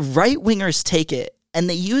 And then right-wingers take it and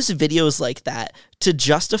they use videos like that to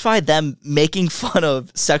justify them making fun of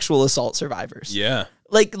sexual assault survivors. Yeah.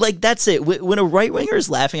 Like that's it. When a right winger is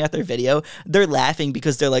laughing at their video, they're laughing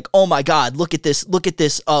because they're like, "Oh my God, look at this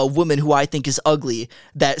woman who I think is ugly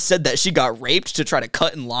that said that she got raped to try to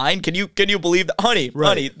cut in line. Can you believe that,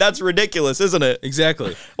 honey? That's ridiculous, isn't it?"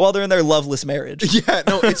 Exactly. While they're in their loveless marriage. Yeah,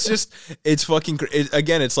 no, it's fucking.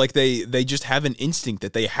 Again, it's like they just have an instinct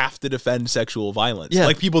that they have to defend sexual violence. Yeah.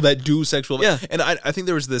 Like people that do sexual. Yeah. And I think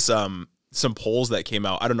there was this some polls that came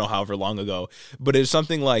out, I don't know however long ago, but it was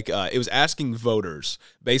something like, it was asking voters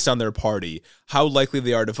based on their party how likely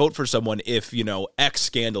they are to vote for someone if, X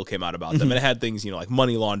scandal came out about them. And it had things, like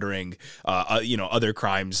money laundering, other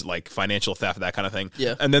crimes like financial theft, that kind of thing.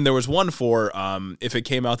 Yeah. And then there was one for if it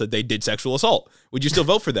came out that they did sexual assault, would you still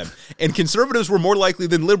vote for them? And conservatives were more likely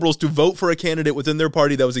than liberals to vote for a candidate within their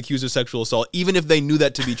party that was accused of sexual assault, even if they knew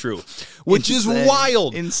that to be true, which is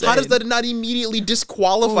wild. Insane. How does that not immediately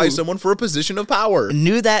disqualify someone for a position of power?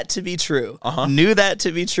 Knew that to be true. Knew that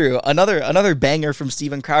to be true. Another banger from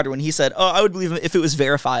Steven Crowder when he said, "Oh, I would believe him if it was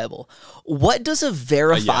verifiable." What does a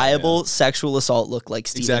verifiable sexual assault look like,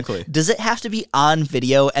 Steven? Exactly. Does it have to be on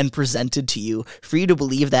video and presented to you for you to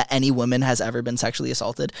believe that any woman has ever been sexually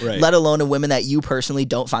assaulted? Right. Let alone a woman that you personally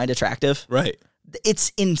don't find attractive? Right.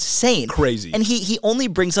 It's insane. Crazy. And he only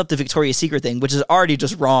brings up the Victoria's Secret thing, which is already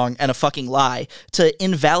just wrong and a fucking lie, to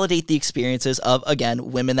invalidate the experiences of,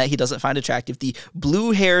 again, women that he doesn't find attractive, the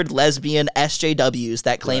blue-haired lesbian SJWs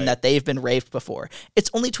that claim that they've been raped before. It's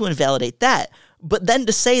only to invalidate that. But then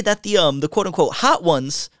to say that the quote-unquote hot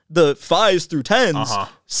ones, the 5s through 10s,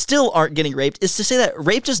 still aren't getting raped, is to say that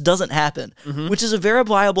rape just doesn't happen, which is a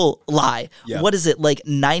verifiable lie. Yeah. What is it? Like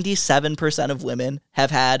 97% of women have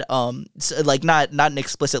had, like not an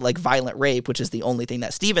explicit like violent rape, which is the only thing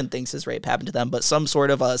that Steven thinks is rape happened to them, but some sort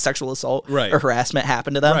of sexual assault or harassment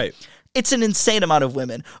happened to them. Right. It's an insane amount of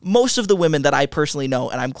women. Most of the women that I personally know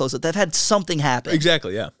and I'm close with, have had something happen.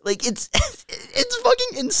 Exactly, yeah. Like it's It's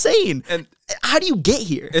fucking insane. And how do you get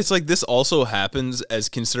here? it's like this also happens as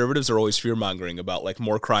conservatives are always fear-mongering about like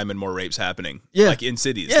more crime and more rapes happening like in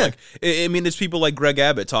cities. Yeah. Like I mean, it's people like Greg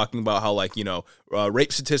Abbott talking about how like,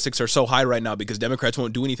 rape statistics are so high right now because Democrats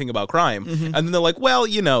won't do anything about crime. And then they're like, well,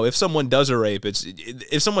 if someone does a rape,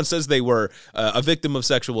 if someone says they were a victim of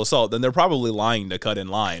sexual assault, then they're probably lying to cut in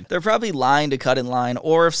line. They're probably lying to cut in line,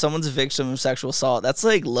 or if someone's a victim of sexual assault, that's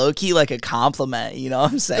like low-key like a compliment, you know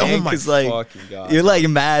what I'm saying? Oh my 'Cause, like, fucking God. you're like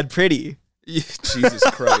mad pretty. Jesus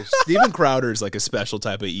Christ. Steven Crowder is like a special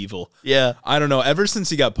type of evil. Yeah. I don't know. Ever since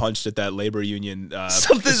he got punched at that labor union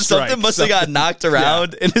Something strike, must have got knocked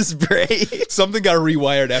around in his brain. something got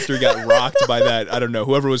rewired after he got rocked by that, I don't know,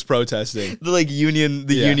 whoever was protesting. The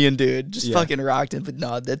union dude just Yeah. fucking rocked him. But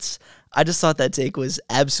no, I just thought that take was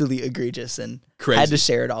absolutely egregious and Crazy. had to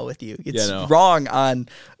share it all with you. It's Yeah, no. wrong on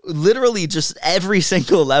literally just every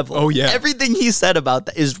single level. Oh, yeah. Everything he said about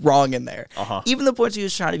that is wrong in there. Uh-huh. Even the points he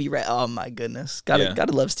was trying to be right. Oh my goodness.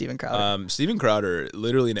 Gotta love Steven Crowder. Steven Crowder,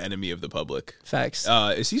 literally an enemy of the public. Facts.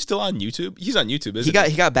 Is he still on YouTube? He's on YouTube, isn't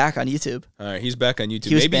he got back on YouTube. All right, he's back on YouTube.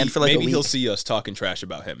 He was banned for like a maybe he'll week. see us talking trash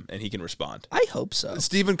about him and he can respond. I hope so.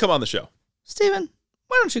 Steven, come on the show. Steven,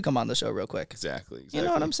 why don't you come on the show real quick? Exactly. You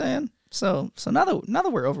know what I'm saying? So now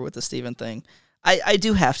that we're over with the Steven thing, I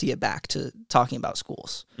do have to get back to talking about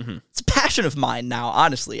schools. It's a passion of mine now,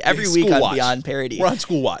 honestly. Every It's week School on Watch. Beyond Parody. We're on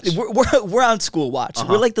School Watch. We're on School Watch.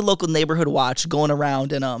 We're like the local neighborhood watch, going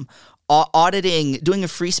around and auditing, doing a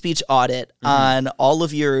free speech audit on all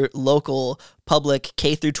of your local public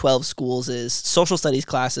K through 12 schools' social studies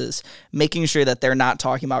classes, making sure that they're not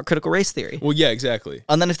talking about critical race theory. Well, yeah, exactly.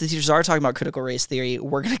 And then if the teachers are talking about critical race theory,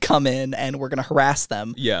 we're going to come in and we're going to harass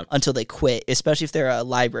them Yeah. until they quit, especially if they're a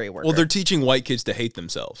library worker. Well, they're teaching white kids to hate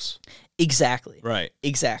themselves. Exactly. Right.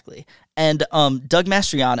 Exactly. And Doug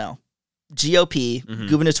Mastriano, GOP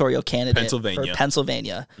gubernatorial candidate Pennsylvania. for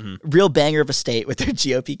Pennsylvania, real banger of a state with their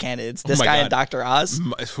GOP candidates. This my guy God. and Dr. Oz,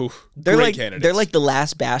 They're they're candidates. they're like the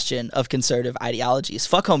last bastion of conservative ideologies.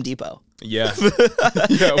 Fuck Home Depot. Yeah.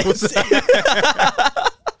 Yeah. What's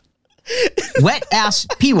that? Wet ass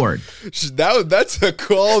P word. That's a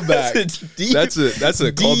callback. That's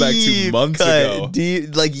a callback to Deep months cut.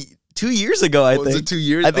 ago. Like 2 years ago, I Was think. it 2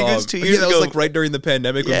 years? I think it was 2 years yeah, that ago. was like right during the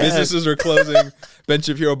pandemic when Yeah. businesses are closing. Ben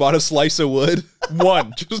Shapiro bought a slice of wood.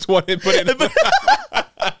 Just one and put it in.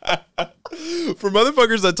 For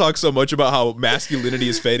motherfuckers that talk so much about how masculinity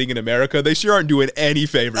is fading in America, they sure aren't doing any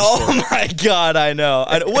favors for Oh it. my God, I know.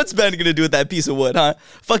 What's Ben gonna do with that piece of wood, huh?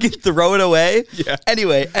 Fucking throw it away? Yeah.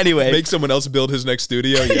 Anyway. Make someone else build his next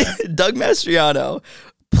studio. Yeah. Doug Mastriano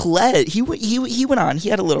pled. He went on. He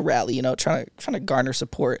had a little rally, trying to garner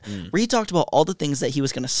support, where he talked about all the things that he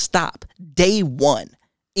was gonna stop day one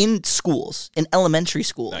in schools, in elementary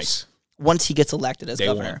schools, Nice. once he gets elected as Day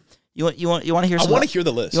governor. one. You want to hear? I some want to hear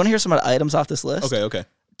the list. You want to hear some of the items off this list? Okay.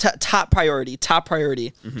 Top priority.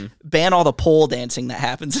 Ban all the pole dancing that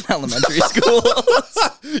happens in elementary schools.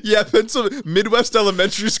 Yeah, Midwest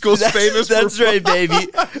Elementary School's famous That's for right, baby.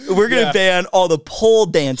 We're going to Yeah. ban all the pole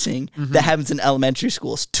dancing that happens in elementary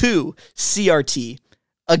schools. 2, CRT.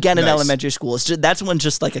 Again, in Nice. elementary schools. That's one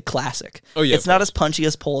just like a classic. Oh, yeah, It's of not course. as punchy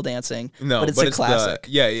as pole dancing, No, but it's a classic.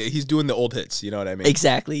 yeah, he's doing the old hits. You know what I mean?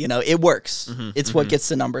 Exactly. It works. It's what gets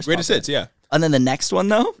the numbers. Greatest pumping. hits, yeah. And then the next one,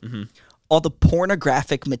 though, all the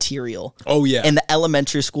pornographic material Oh, yeah. in the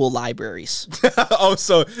elementary school libraries. Oh,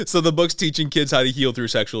 so the book's teaching kids how to heal through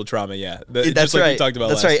sexual trauma. Yeah, That's just like right. we talked about.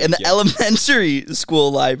 That's last right. In week, the yeah. elementary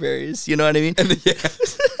school libraries, you know what I mean? Yeah.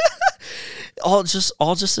 all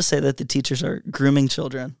just to say that the teachers are grooming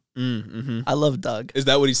children. I love Doug. Is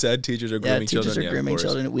that what he said? Teachers are grooming Teachers children. are of grooming course.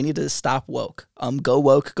 children. We need to stop woke. Go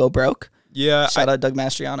woke, go broke. Yeah, Shout out Doug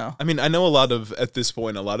Mastriano. I mean, I know at this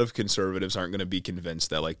point, a lot of conservatives aren't going to be convinced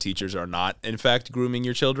that like teachers are not, in fact, grooming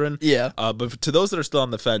your children. Yeah. But to those that are still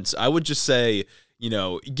on the fence, I would just say,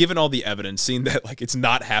 given all the evidence, seeing that like it's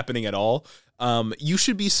not happening at all, you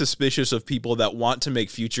should be suspicious of people that want to make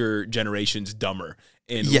future generations dumber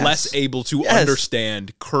and Yes. less able to Yes.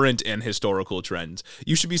 understand current and historical trends.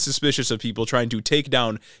 You should be suspicious of people trying to take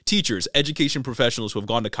down teachers, education professionals who have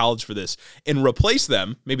gone to college for this, and replace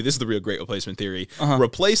them, maybe this is the real great replacement theory,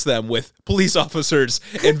 replace them with police officers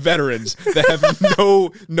and veterans that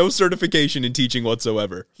have no certification in teaching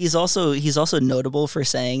whatsoever. He's also notable for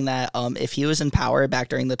saying that if he was in power back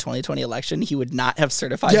during the 2020 election, he would not have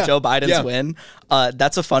certified Yeah. Joe Biden's Yeah. win.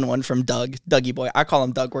 That's a fun one from Doug. Dougie boy. I call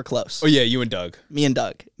him Doug. We're close. Oh yeah, you and Doug. Me and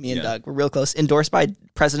Doug. We're real close. Endorsed by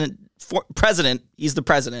President. He's the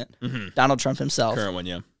president. Donald Trump himself. Current one,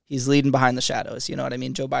 yeah. He's leading behind the shadows. You know what I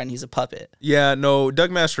mean? Joe Biden, he's a puppet. Yeah, no, Doug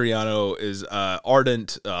Mastriano is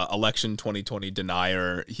ardent election 2020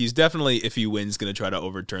 denier. He's definitely, if he wins, going to try to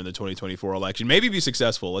overturn the 2024 election. Maybe be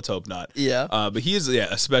successful. Let's hope not. Yeah. But he is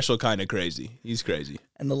a special kind of crazy. He's crazy.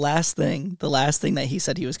 And the last thing that he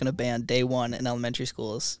said he was going to ban day one in elementary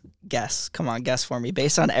schools, guess. Come on, guess for me.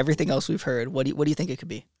 Based on everything else we've heard, what do you think it could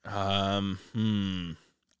be?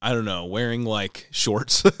 I don't know, wearing like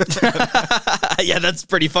shorts. Yeah, that's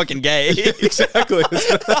pretty fucking gay. Exactly.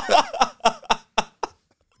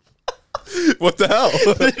 What the hell?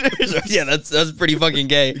 Yeah, that's pretty fucking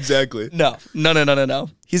gay. Exactly. No.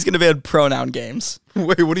 He's gonna ban pronoun games.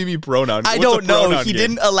 Wait, what do you mean pronoun? I What's don't a know. pronoun He game?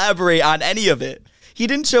 didn't elaborate on any of it. He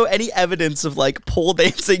didn't show any evidence of like pole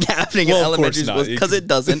dancing happening in Well, of elementary course not. schools because it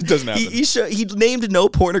doesn't. It doesn't happen. He named no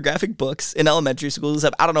pornographic books in elementary schools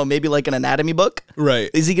except, I don't know, maybe like an anatomy book. Right.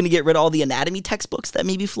 Is he going to get rid of all the anatomy textbooks that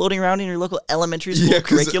may be floating around in your local elementary school Yeah,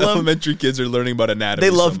 because curriculum? elementary kids are learning about anatomy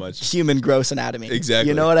They love so much. human gross anatomy. Exactly.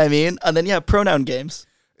 You know what I mean? And then pronoun games.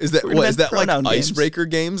 Is that We're gonna is have that like pronoun games. icebreaker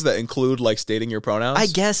games that include like stating your pronouns? I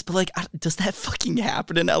guess, but like, does that fucking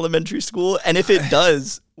happen in elementary school? And if it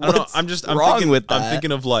does, I don't know. what's I'm wrong thinking, with that? I'm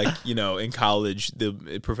thinking of like, in college,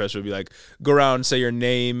 the professor would be like, go around, say your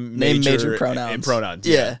name, major pronouns. and pronouns.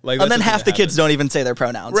 Yeah. Like, and that's then the thing half the that kids happens. don't even say their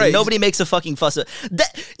pronouns. Right. And nobody makes a fucking fuss.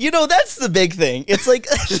 That, that's the big thing. It's like,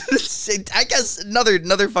 I guess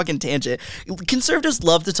another fucking tangent. Conservatives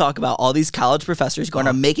love to talk about all these college professors going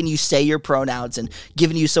around making you say your pronouns and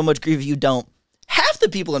giving you so much grief if you don't. Half the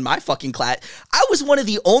people in my fucking class, I was one of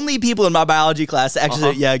the only people in my biology class that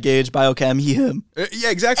actually said, Gage, biochem, he, him. Yeah,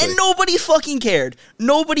 exactly. And nobody fucking cared.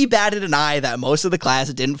 Nobody batted an eye that most of the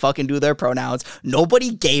class didn't fucking do their pronouns.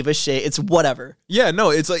 Nobody gave a shit. It's whatever. Yeah, no,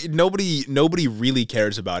 it's like nobody really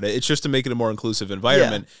cares about it. It's just to make it a more inclusive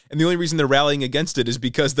environment. Yeah. And the only reason they're rallying against it is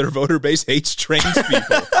because their voter base hates trans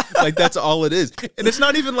people. Like, that's all it is. And it's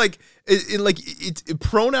not even like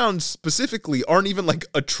pronouns specifically aren't even like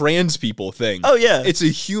a trans people thing. Oh yeah. It's a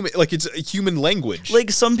human language.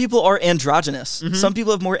 Like, some people are androgynous. Mm-hmm. Some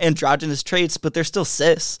people have more androgynous traits, but they're still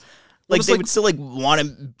cis. Like, they would still like want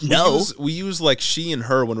to know. We use like she and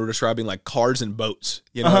her when we're describing like cars and boats.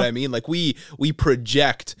 You know what I mean? Like we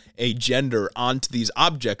project a gender onto these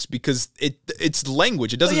objects because it's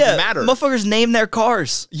language. It doesn't matter. Motherfuckers name their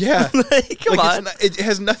cars. Yeah. Like, come on. It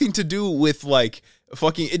has nothing to do with like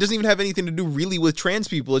fucking. It doesn't even have anything to do really with trans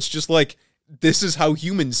people. It's just like, this is how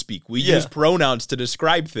humans speak. We use pronouns to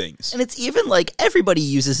describe things. And it's even like everybody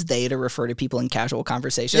uses they to refer to people in casual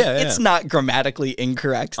conversation. Yeah, it's not grammatically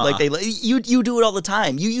incorrect. Like you do it all the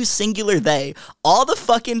time. You use singular they all the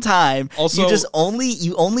fucking time. Also,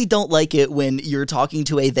 you only don't like it when you're talking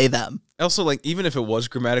to a they them. Also, like, even if it was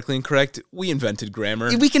grammatically incorrect, we invented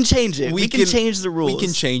grammar. We can change it. We can change the rules. We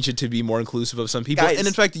can change it to be more inclusive of some people. Guys, and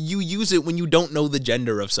in fact, you use it when you don't know the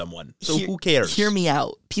gender of someone. So who cares? Hear me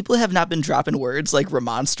out. People have not been dropping words like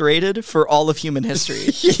remonstrated for all of human history.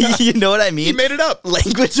 You know what I mean? He made it up.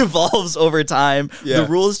 Language evolves over time. Yeah. The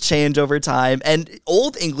rules change over time. And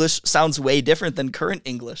old English sounds way different than current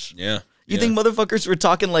English. Yeah. You think motherfuckers were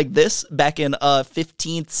talking like this back in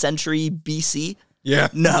 15th century BC? Yeah.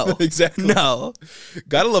 No. Exactly. No.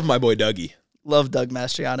 Gotta love my boy Dougie. Love Doug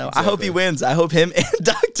Mastriano. I hope he wins. I hope him and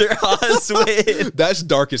Dr. Oz win. That's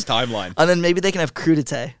darkest timeline. And then maybe they can have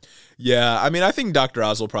crudité. Yeah, I mean, I think Dr.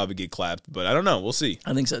 Oz will probably get clapped, but I don't know. We'll see.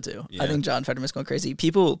 I think so too. Yeah. I think John Fetterman's going crazy.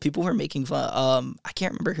 People were making fun. I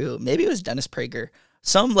can't remember who. Maybe it was Dennis Prager.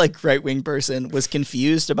 Some like right wing person was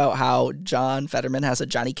confused about how John Fetterman has a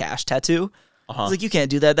Johnny Cash tattoo. I was like, you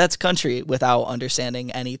can't do that. That's country, without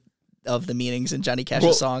understanding any of the meanings in Johnny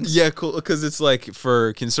Cash's songs. Yeah, cool. Because it's like,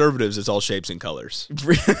 for conservatives, it's all shapes and colors.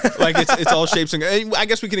 Like it's all shapes and I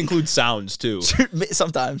guess we can include sounds too.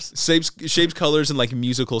 Sometimes Shapes, colors, and like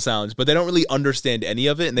musical sounds, but they don't really understand any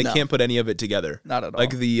of it, and they can't put any of it together. Not at all.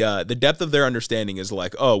 Like the depth of their understanding is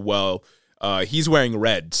like, oh well, he's wearing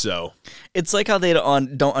red, so it's like how they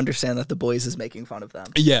don't understand that The Boys is making fun of them.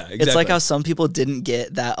 yeah, exactly. It's like how some people didn't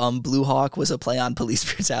get that Blue Hawk was a play on police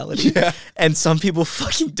brutality. Yeah. And some people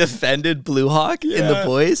fucking defended Blue Hawk in The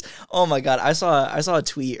Boys. Oh my god, I saw a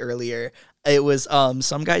tweet earlier. It was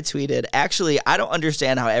some guy tweeted, actually, I don't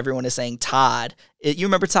understand how everyone is saying Todd. You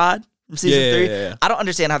remember Todd from season 3? Yeah. I don't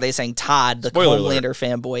understand how they're saying Todd, the Spoiler Homelander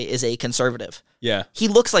fanboy, is a conservative. Yeah. He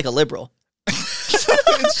looks like a liberal.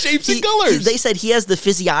 It's shapes and colors. They said he has the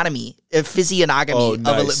physiognomy Oh, of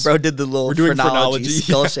nice. a bro did the little We're doing phrenology phrenology.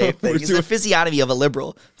 skull Yeah, shape we're thing. He's doing- the physiognomy of a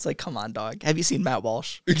liberal. It's like, come on, dog. Have you seen Matt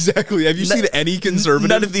Walsh? Exactly. Have you seen any conservative?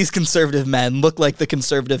 None of these conservative men look like the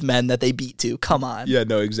conservative men that they beat to. Come on. Yeah,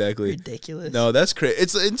 no, exactly. Ridiculous. No, that's crazy.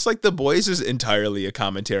 It's like The Boys is entirely a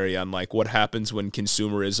commentary on like what happens when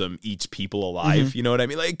consumerism eats people alive. You know what I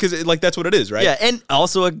mean? Like, because like that's what it is, right? Yeah, and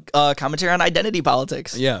also a commentary on identity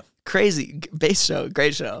politics. Yeah. Crazy. Base show.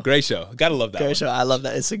 Great show. Great show. Gotta love that. Great one. show. I love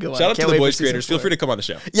that. It's a good one. Shout I out to can't The wait for Boys season creators. Feel 4. free to come on the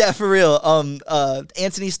show. Yeah, for real.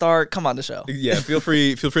 Anthony Starr, come on the show. Yeah, feel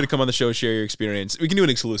free to come on the show, share your experience. We can do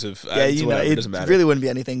an exclusive. Yeah, It's you know, whatever, it doesn't matter. really wouldn't be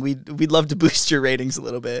anything. We'd love to boost your ratings a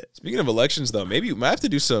little bit. Speaking of elections, though, maybe we might have to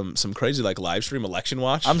do some crazy like live stream election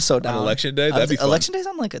watch. I'm so down. on election day. That'd be fun. Election day's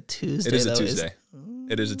on like a Tuesday. It is a though, Tuesday.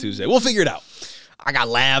 It is a Tuesday. We'll figure it out. I got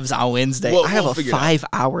labs on Wednesday. We'll I have a figure it out.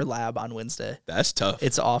 5-hour lab on Wednesday. That's tough.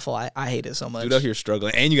 It's awful. I hate it so much. Dude out here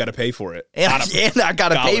struggling, and you got to pay for it. and I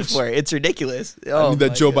gotta pay dollars. for it. It's ridiculous. I Oh, need that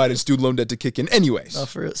my Joe God. Biden student loan debt to kick in. Anyways, Oh,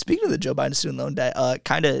 for real. Speaking of the Joe Biden student loan debt,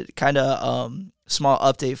 kind of small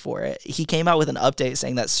update for it. He came out with an update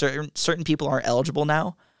saying that certain people aren't eligible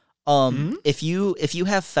now. If you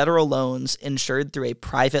have federal loans insured through a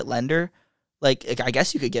private lender, like I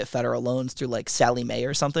guess you could get federal loans through like Sallie Mae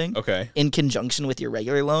or something. okay. In conjunction with your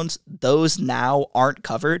regular loans, those now aren't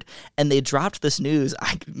covered. And they dropped this news.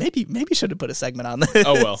 I maybe should have put a segment on this.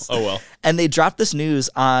 Oh well. And they dropped this news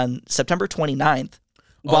on September 29th,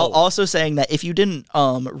 while Oh. also saying that if you didn't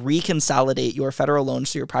reconsolidate your federal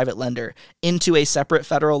loans to your private lender into a separate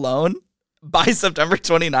federal loan by September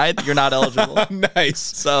 29th, you're not eligible. Nice.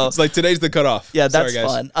 So It's like today's the cutoff. yeah, that's Sorry,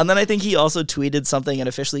 guys. fun. And then I think he also tweeted something and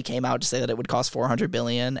officially came out to say that it would cost $400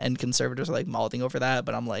 billion, and conservatives are like mouthing over that.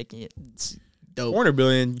 But I'm like, yeah, it's dope. $400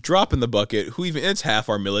 billion, drop in the bucket. Who even? It's half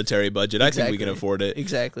our military budget. I think we can Exactly. afford it.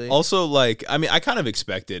 Exactly. Also, like, I mean, I kind of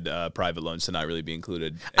expected private loans to not really be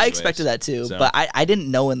included. I anyways. expected that too, So- but I didn't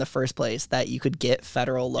know in the first place that you could get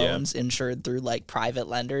federal loans insured through like private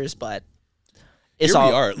lenders. But it's Here we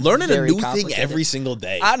all are learning a very new thing complicated. every single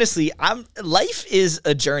day. Honestly, life is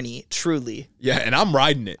a journey. Truly, Yeah, and I'm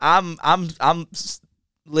riding it.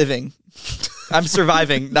 living. I'm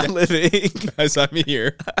surviving, not living. Guys, I'm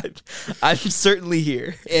here. I'm certainly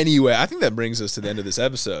here. Anyway, I think that brings us to the end of this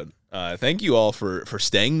episode. Thank you all for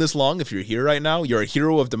staying this long. If you're here right now, you're a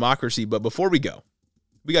hero of democracy. But before we go,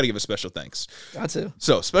 we got to give a special thanks. Got to.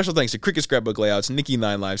 So, special thanks to Cricket Scrapbook Layouts, Nikki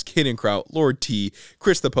Nine Lives, Kid and Kraut, Lord T,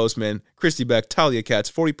 Chris the Postman, Christy Beck, Talia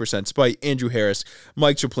Katz, 40% Spite, Andrew Harris,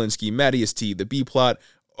 Mike Chaplinsky, Mattias T, The B Plot,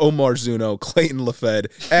 Omar Zuno, Clayton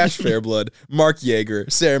LaFed, Ash Fairblood, Mark Yeager,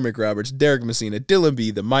 Sarah McRoberts, Derek Messina, Dylan B,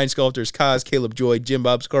 The Mind Sculptors, Kaz, Caleb Joy, Jim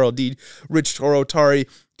Bobs, Carl D, Rich Toro, Tari,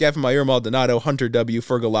 Gavin Mayer Maldonado, Hunter W,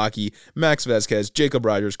 Fergalaki, Max Vasquez, Jacob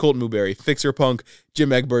Rogers, Colton Newberry, Fixer Punk, Jim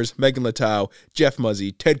Egbers, Megan Latau, Jeff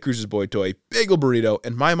Muzzy, Ted Cruz's Boy Toy, Bagel Burrito,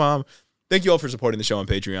 and my mom. Thank you all for supporting the show on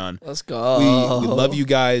Patreon. Let's go. We love you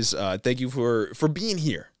guys. Thank you for being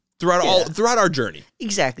here throughout our journey.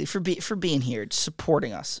 Exactly, for being here,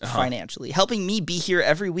 supporting us financially, helping me be here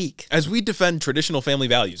every week. As we defend traditional family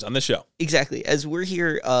values on this show. Exactly, as we're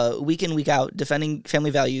here week in, week out, defending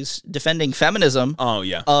family values, defending feminism. Oh,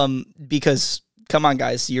 yeah. Because come on,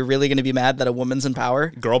 guys, you're really going to be mad that a woman's in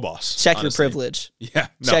power? Girl boss. Check honestly. your privilege. Yeah.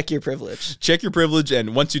 No. Check your privilege. Check your privilege,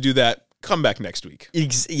 and once you do that, come back next week.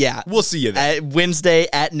 Yeah. We'll see you then. Wednesday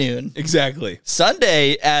at noon. Exactly.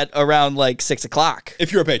 Sunday at around like 6 o'clock.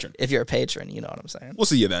 If you're a patron. If you're a patron, you know what I'm saying. We'll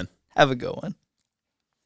see you then. Have a good one.